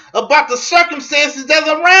perspective about the circumstances that's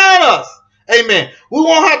around us. Amen. We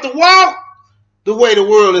won't have to walk the way the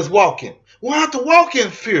world is walking. We won't have to walk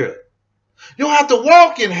in fear. You don't have to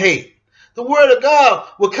walk in hate. The word of God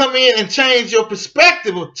will come in and change your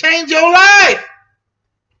perspective, will change your life.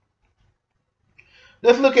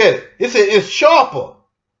 Let's look at it. It says it's sharper.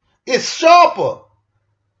 It's sharper,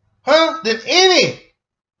 than any.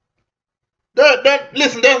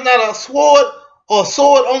 Listen, there's not a sword or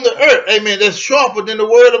sword on the earth, amen, that's sharper than the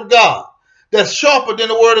word of God. That's sharper than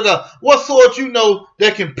the word of God. What sword you know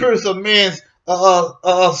that can pierce a man's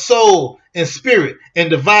soul and spirit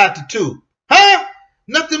and divide the two?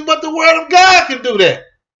 Nothing but the word of God can do that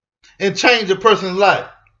and change a person's life.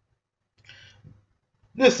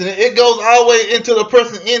 Listen, it goes all the way into the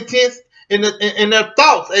person's intents in their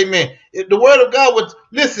thoughts. Amen. The word of God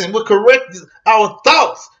would correct our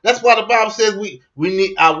thoughts. That's why the Bible says we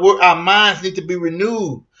need our minds need to be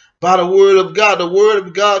renewed by the word of God. The word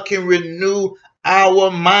of God can renew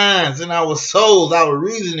our minds and our souls, our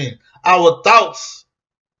reasoning, our thoughts.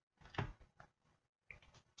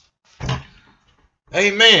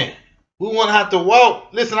 Amen. We won't have to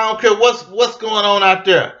walk. Listen, I don't care what's going on out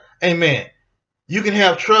there. Amen. You can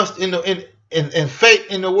have trust in faith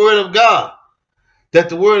in the word of God. That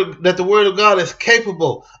the word of God is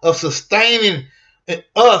capable of sustaining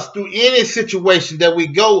us through any situation that we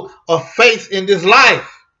go or face in this life,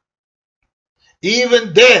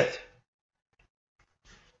 even death.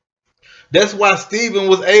 That's why Stephen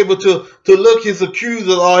was able to look his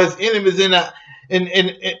accusers or his enemies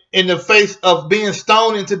in the face of being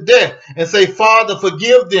stoned to death and say, "Father,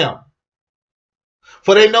 forgive them,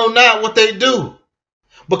 for they know not what they do,"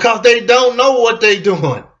 because they don't know what they're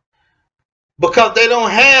doing. Because they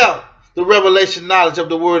don't have the revelation knowledge of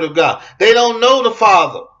the word of God. They don't know the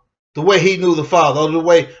Father the way he knew the Father or the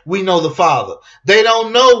way we know the Father. They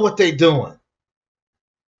don't know what they're doing.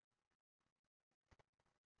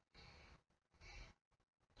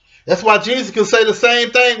 That's why Jesus could say the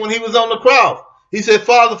same thing when he was on the cross. He said,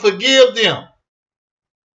 "Father, forgive them,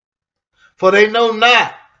 for they know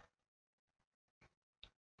not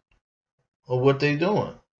of what they're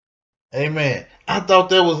doing." Amen. I thought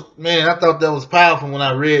that was powerful when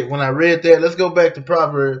I read that. Let's go back to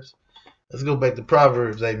Proverbs.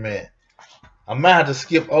 Amen. I might have to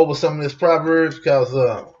skip over some of this Proverbs because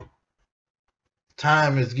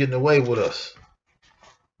time is getting away with us.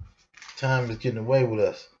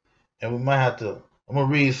 And we might have to, I'm going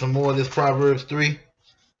to read some more of this Proverbs 3.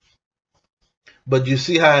 But you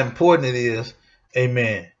see how important it is,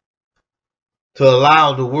 amen, to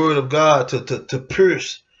allow the word of God to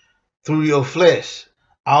pierce through your flesh,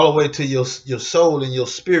 all the way to your soul and your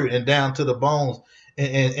spirit and down to the bones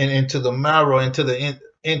and into the marrow, into the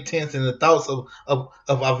intents and the thoughts of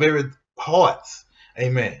our very hearts.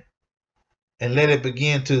 Amen. And let it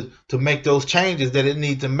begin to make those changes that it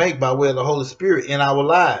needs to make by way of the Holy Spirit in our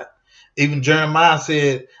lives. Even Jeremiah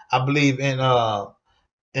said, I believe in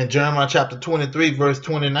Jeremiah chapter 23, verse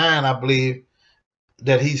 29, I believe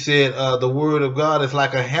that he said the word of God is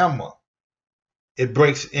like a hammer. It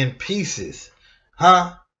breaks in pieces.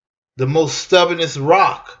 The most stubbornest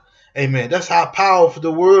rock. Amen. That's how powerful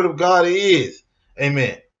the word of God is.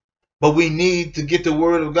 Amen. But we need to get the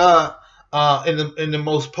word of God in the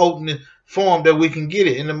most potent form that we can get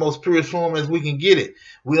it, in the most purest form as we can get it.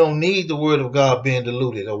 We don't need the word of God being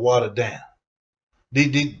diluted or watered down. They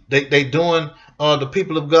doing the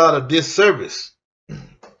people of God a disservice.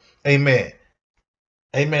 Amen.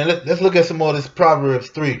 Amen. Let's look at some more of this Proverbs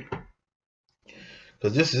 3.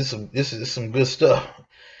 Because this is some good stuff.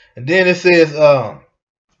 And then it says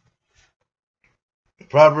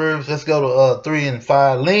Proverbs, let's go to 3 and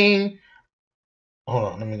 5. Lean.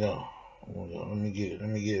 Hold on, let me go. Let me get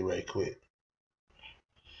it right quick.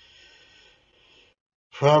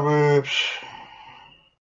 Proverbs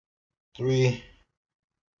 3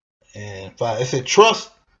 and 5. It said trust.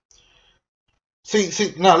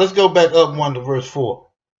 See, now let's go back up one to verse 4.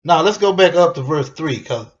 Now let's go back up to verse 3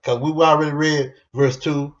 because we already read verse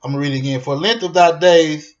 2. I'm going to read it again. For length of thy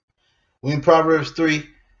days We in Proverbs 3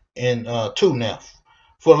 and 2 now.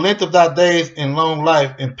 For the length of thy days and long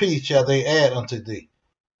life and peace shall they add unto thee.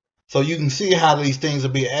 So you can see how these things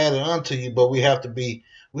will be added unto you, but we have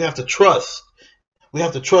to trust. We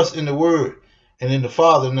have to trust in the Word and in the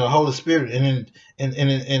Father and the Holy Spirit and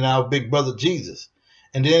in our big brother Jesus.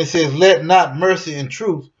 And then it says, let not mercy and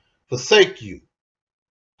truth forsake you.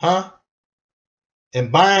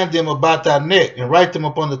 And bind them about thy neck and write them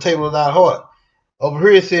upon the table of thy heart. Over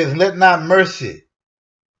here it says, let not mercy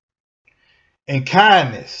and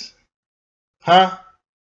kindness,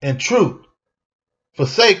 and truth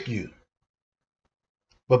forsake you,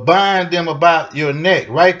 but bind them about your neck,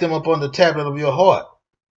 write them upon the tablet of your heart.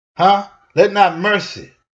 Let not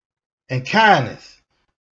mercy and kindness.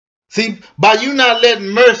 See, by you not letting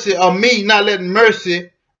mercy, or me not letting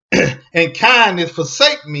mercy and kindness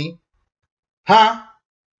forsake me,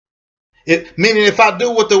 meaning if I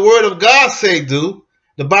do what the word of God say do,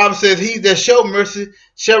 the Bible says he that show mercy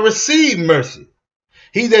shall receive mercy.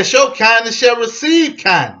 He that show kindness shall receive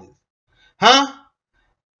kindness.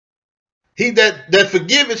 He that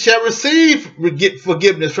forgiveth shall receive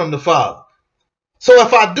forgiveness from the Father. So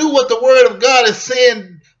if I do what the word of God is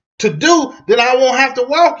saying to do, then I won't have to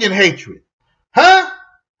walk in hatred.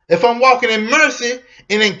 If I'm walking in mercy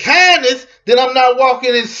and in kindness, then I'm not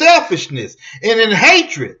walking in selfishness and in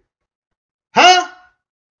hatred.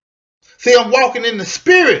 See, I'm walking in the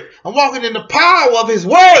Spirit. I'm walking in the power of His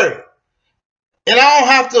Word. And I don't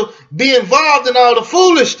have to be involved in all the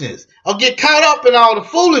foolishness or get caught up in all the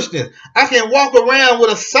foolishness. I can walk around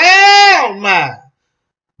with a sound mind.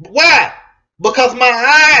 Why? Because my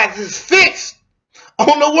eyes is fixed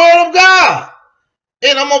on the Word of God.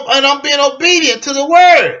 And I'm being obedient to the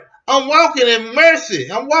Word. I'm walking in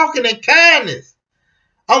mercy. I'm walking in kindness.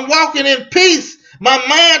 I'm walking in peace. My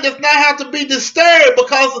mind does not have to be disturbed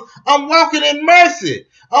because I'm walking in mercy.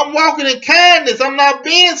 I'm walking in kindness. I'm not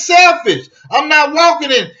being selfish. I'm not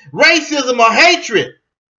walking in racism or hatred.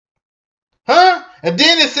 And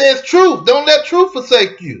then it says truth. Don't let truth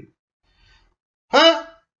forsake you.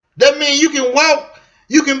 That means you can walk,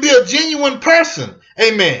 you can be a genuine person.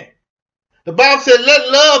 Amen. The Bible said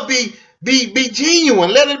let love be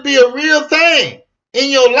genuine. Let it be a real thing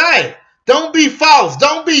in your life. Don't be false.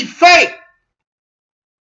 Don't be fake.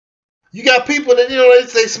 You got people that, they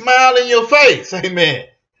say smile in your face. Amen.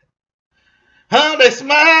 They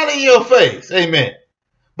smile in your face. Amen.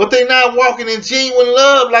 But they not walking in genuine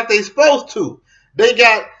love like they supposed to. They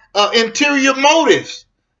got interior motives.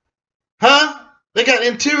 They got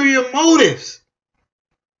interior motives.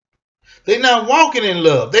 They not walking in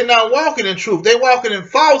love. They not walking in truth. They walking in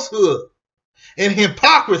falsehood and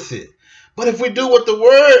hypocrisy. But if we do what the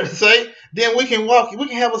word say, then we can walk. We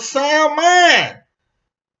can have a sound mind.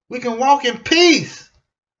 We can walk in peace.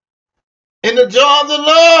 And the joy of the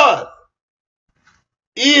Lord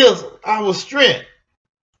is our strength.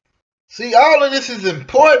 See, all of this is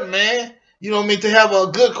important, man. You know what I mean? To have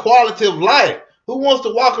a good quality of life. Who wants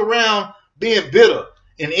to walk around being bitter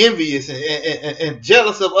and envious and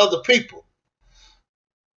jealous of other people?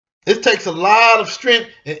 It takes a lot of strength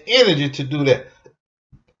and energy to do that.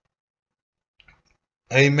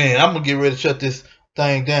 Amen. I'm going to get ready to shut this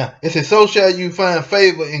thing down. It says, so shall you find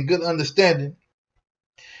favor and good understanding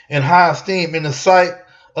and high esteem in the sight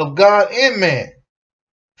of God and man.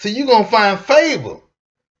 See, you're going to find favor.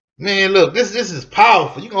 Man, look, this is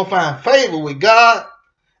powerful. You're going to find favor with God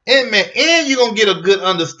and man. And you're going to get a good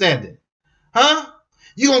understanding.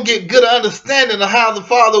 You're going to get good understanding of how the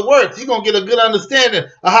Father works. You're going to get a good understanding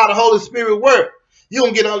of how the Holy Spirit works. You're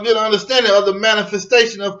going to get a good understanding of the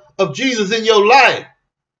manifestation of Jesus in your life.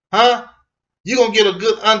 You're going to get a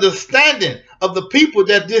good understanding of the people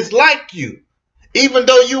that dislike you. Even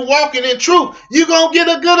though you're walking in truth, you're going to get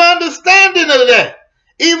a good understanding of that.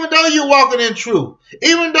 Even though you're walking in truth.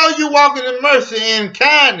 Even though you're walking in mercy and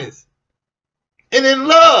kindness. And in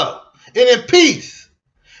love. And in peace.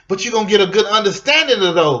 But you're going to get a good understanding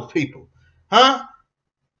of those people. And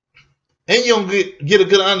you're going to get a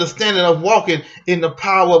good understanding of walking in the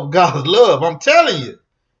power of God's love. I'm telling you.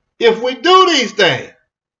 If we do these things.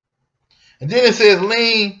 And then it says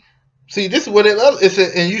lean. See, this is what it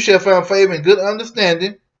says. And you shall find favor and good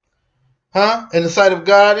understanding. In the sight of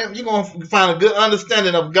God. You're going to find a good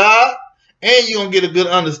understanding of God. And you're going to get a good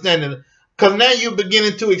understanding. Because now you're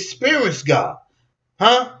beginning to experience God.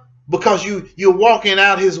 Because you're walking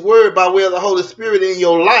out His word by way of the Holy Spirit in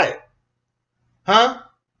your life.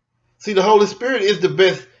 See, the Holy Spirit is the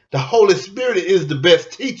best. The Holy Spirit is the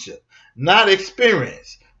best teacher. Not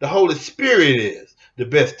experience. The Holy Spirit is the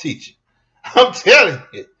best teacher. I'm telling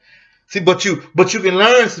you. See, but you can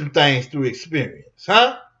learn some things through experience.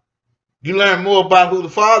 You learn more about who the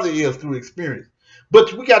Father is through experience.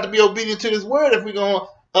 But we got to be obedient to this word if we're going to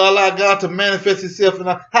allow God to manifest himself in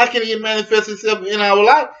our. How can he manifest himself in our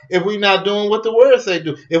life if we're not doing what the word say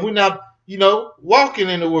do? If we're not, walking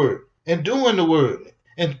in the word and doing the word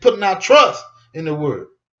and putting our trust in the word.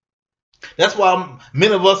 That's why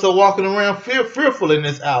many of us are walking around fearful in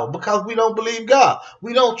this hour, because we don't believe God.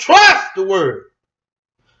 We don't trust the word.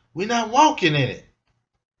 We're not walking in it.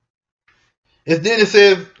 And then it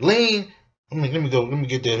says, lean. Let me go. Let me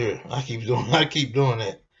get that here. I keep doing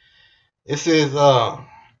that. It says,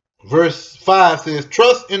 verse 5 says,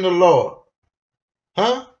 trust in the Lord.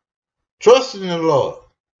 Huh? Trust in the Lord.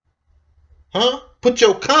 Huh? Put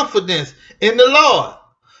your confidence in the Lord.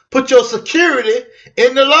 Put your security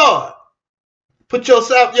in the Lord. Put your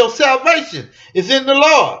salvation is in the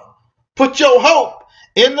Lord. Put your hope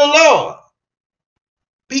in the Lord.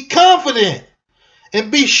 Be confident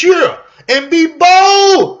and be sure and be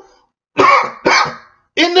bold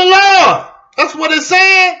in the Lord. That's what it's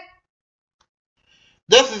saying.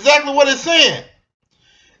 That's exactly what it's saying.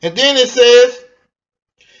 And then it says,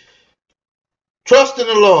 trust in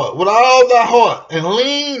the Lord with all thy heart and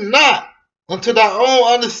lean not unto thy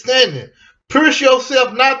own understanding. Pierce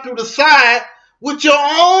yourself not through the side with your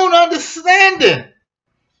own understanding.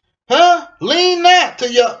 Huh? Lean not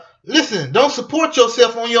to listen, don't support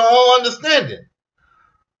yourself on your own understanding.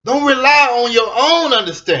 Don't rely on your own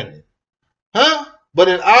understanding. Huh? But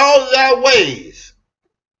in all thy ways.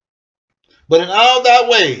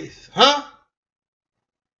 Huh?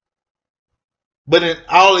 But in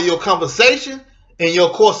all of your conversation, in your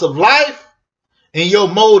course of life, in your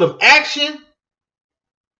mode of action,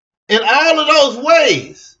 in all of those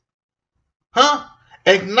ways, huh?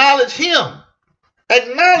 Acknowledge him.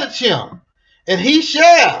 Acknowledge him. And he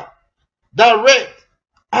shall direct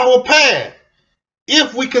our path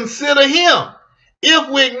if we consider him. If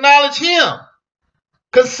we acknowledge him.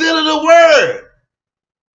 Consider the word.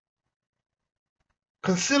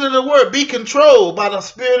 Consider the word. Be controlled by the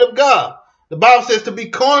Spirit of God. The Bible says to be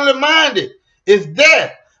carnally minded is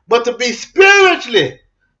death, but to be spiritually,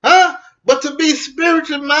 But to be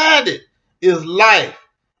spiritually minded is life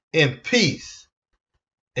and peace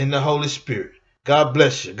in the Holy Spirit. God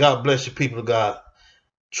bless you. God bless you, people of God.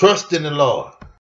 Trust in the Lord.